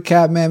 But just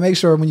recap, man. Make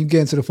sure when you get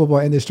into the football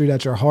industry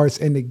that your heart's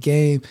in the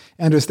game,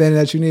 understanding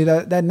that you need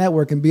that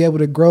network and be able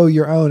to grow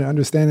your own and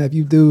understand that if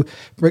you do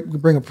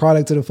bring a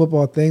product to the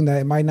football thing that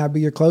it might not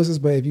be your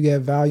closest, but if you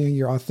get value and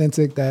you're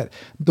authentic, that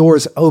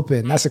doors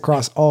open. That's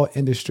across all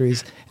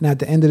industries. And at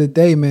the end of the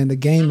day, man, the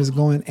game is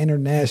going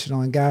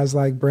international, and guys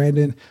like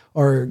Brandon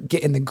are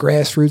getting the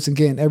grassroots and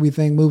getting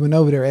everything moving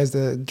over there as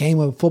the game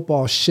of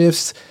football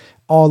shifts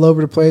all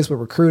over the place with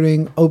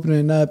recruiting,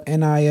 opening up,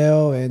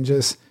 NIL, and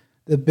just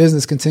the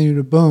business continue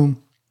to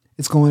boom.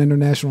 It's going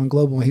international and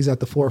global, and he's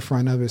at the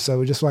forefront of it. So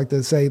we just like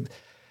to say,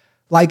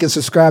 like and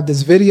subscribe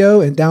this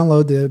video and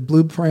download the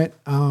Blueprint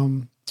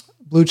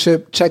Blue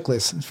Chip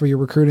checklist for your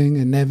recruiting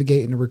and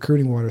navigating the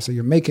recruiting water so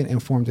you're making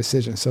informed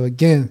decisions. So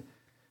again,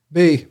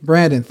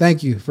 Brandon,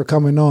 thank you for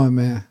coming on,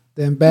 man.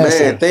 The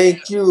ambassador. Man,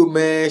 thank you,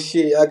 man.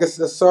 Shit, like I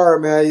said,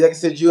 sorry, man. Like I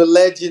said, you're a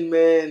legend,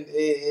 man.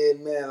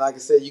 And man, like I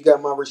said, you got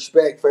my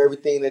respect for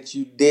everything that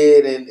you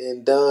did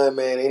and done,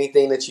 man.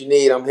 Anything that you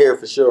need, I'm here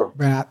for sure.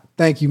 Man,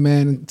 thank you,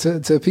 man.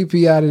 To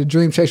PPI, to the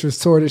Dream Chasers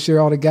Tour this year,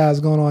 all the guys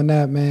going on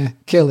that, man.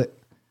 Kill it.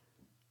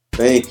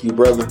 Thank you,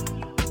 brother.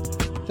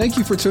 Thank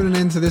you for tuning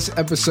in to this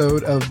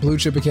episode of Blue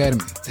Chip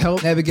Academy. To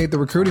help navigate the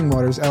recruiting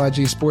waters,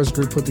 LIG Sports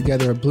Group put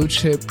together a Blue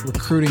Chip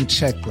recruiting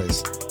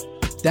checklist.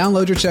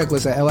 Download your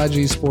checklist at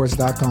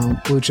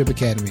ligsports.com, Blue Chip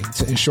Academy,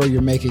 to ensure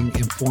you're making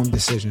informed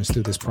decisions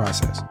through this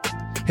process.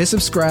 Hit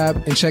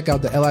subscribe and check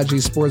out the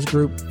LIG Sports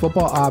Group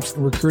Football Ops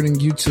and Recruiting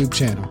YouTube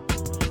channel,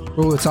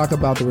 where we'll talk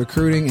about the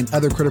recruiting and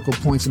other critical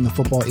points in the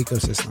football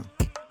ecosystem.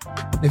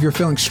 If you're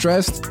feeling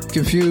stressed,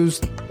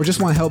 confused, or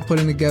just want help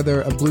putting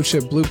together a Blue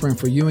Chip blueprint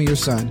for you and your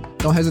son,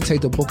 don't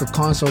hesitate to book a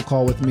consult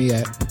call with me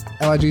at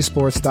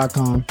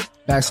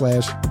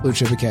ligsports.com/Blue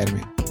Chip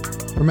Academy.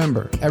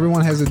 Remember,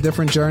 everyone has a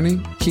different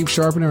journey. Keep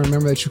sharpening and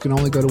remember that you can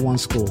only go to one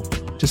school.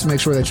 Just make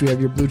sure that you have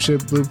your Blue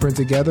Chip blueprint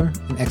together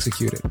and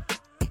execute it.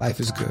 Life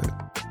is good.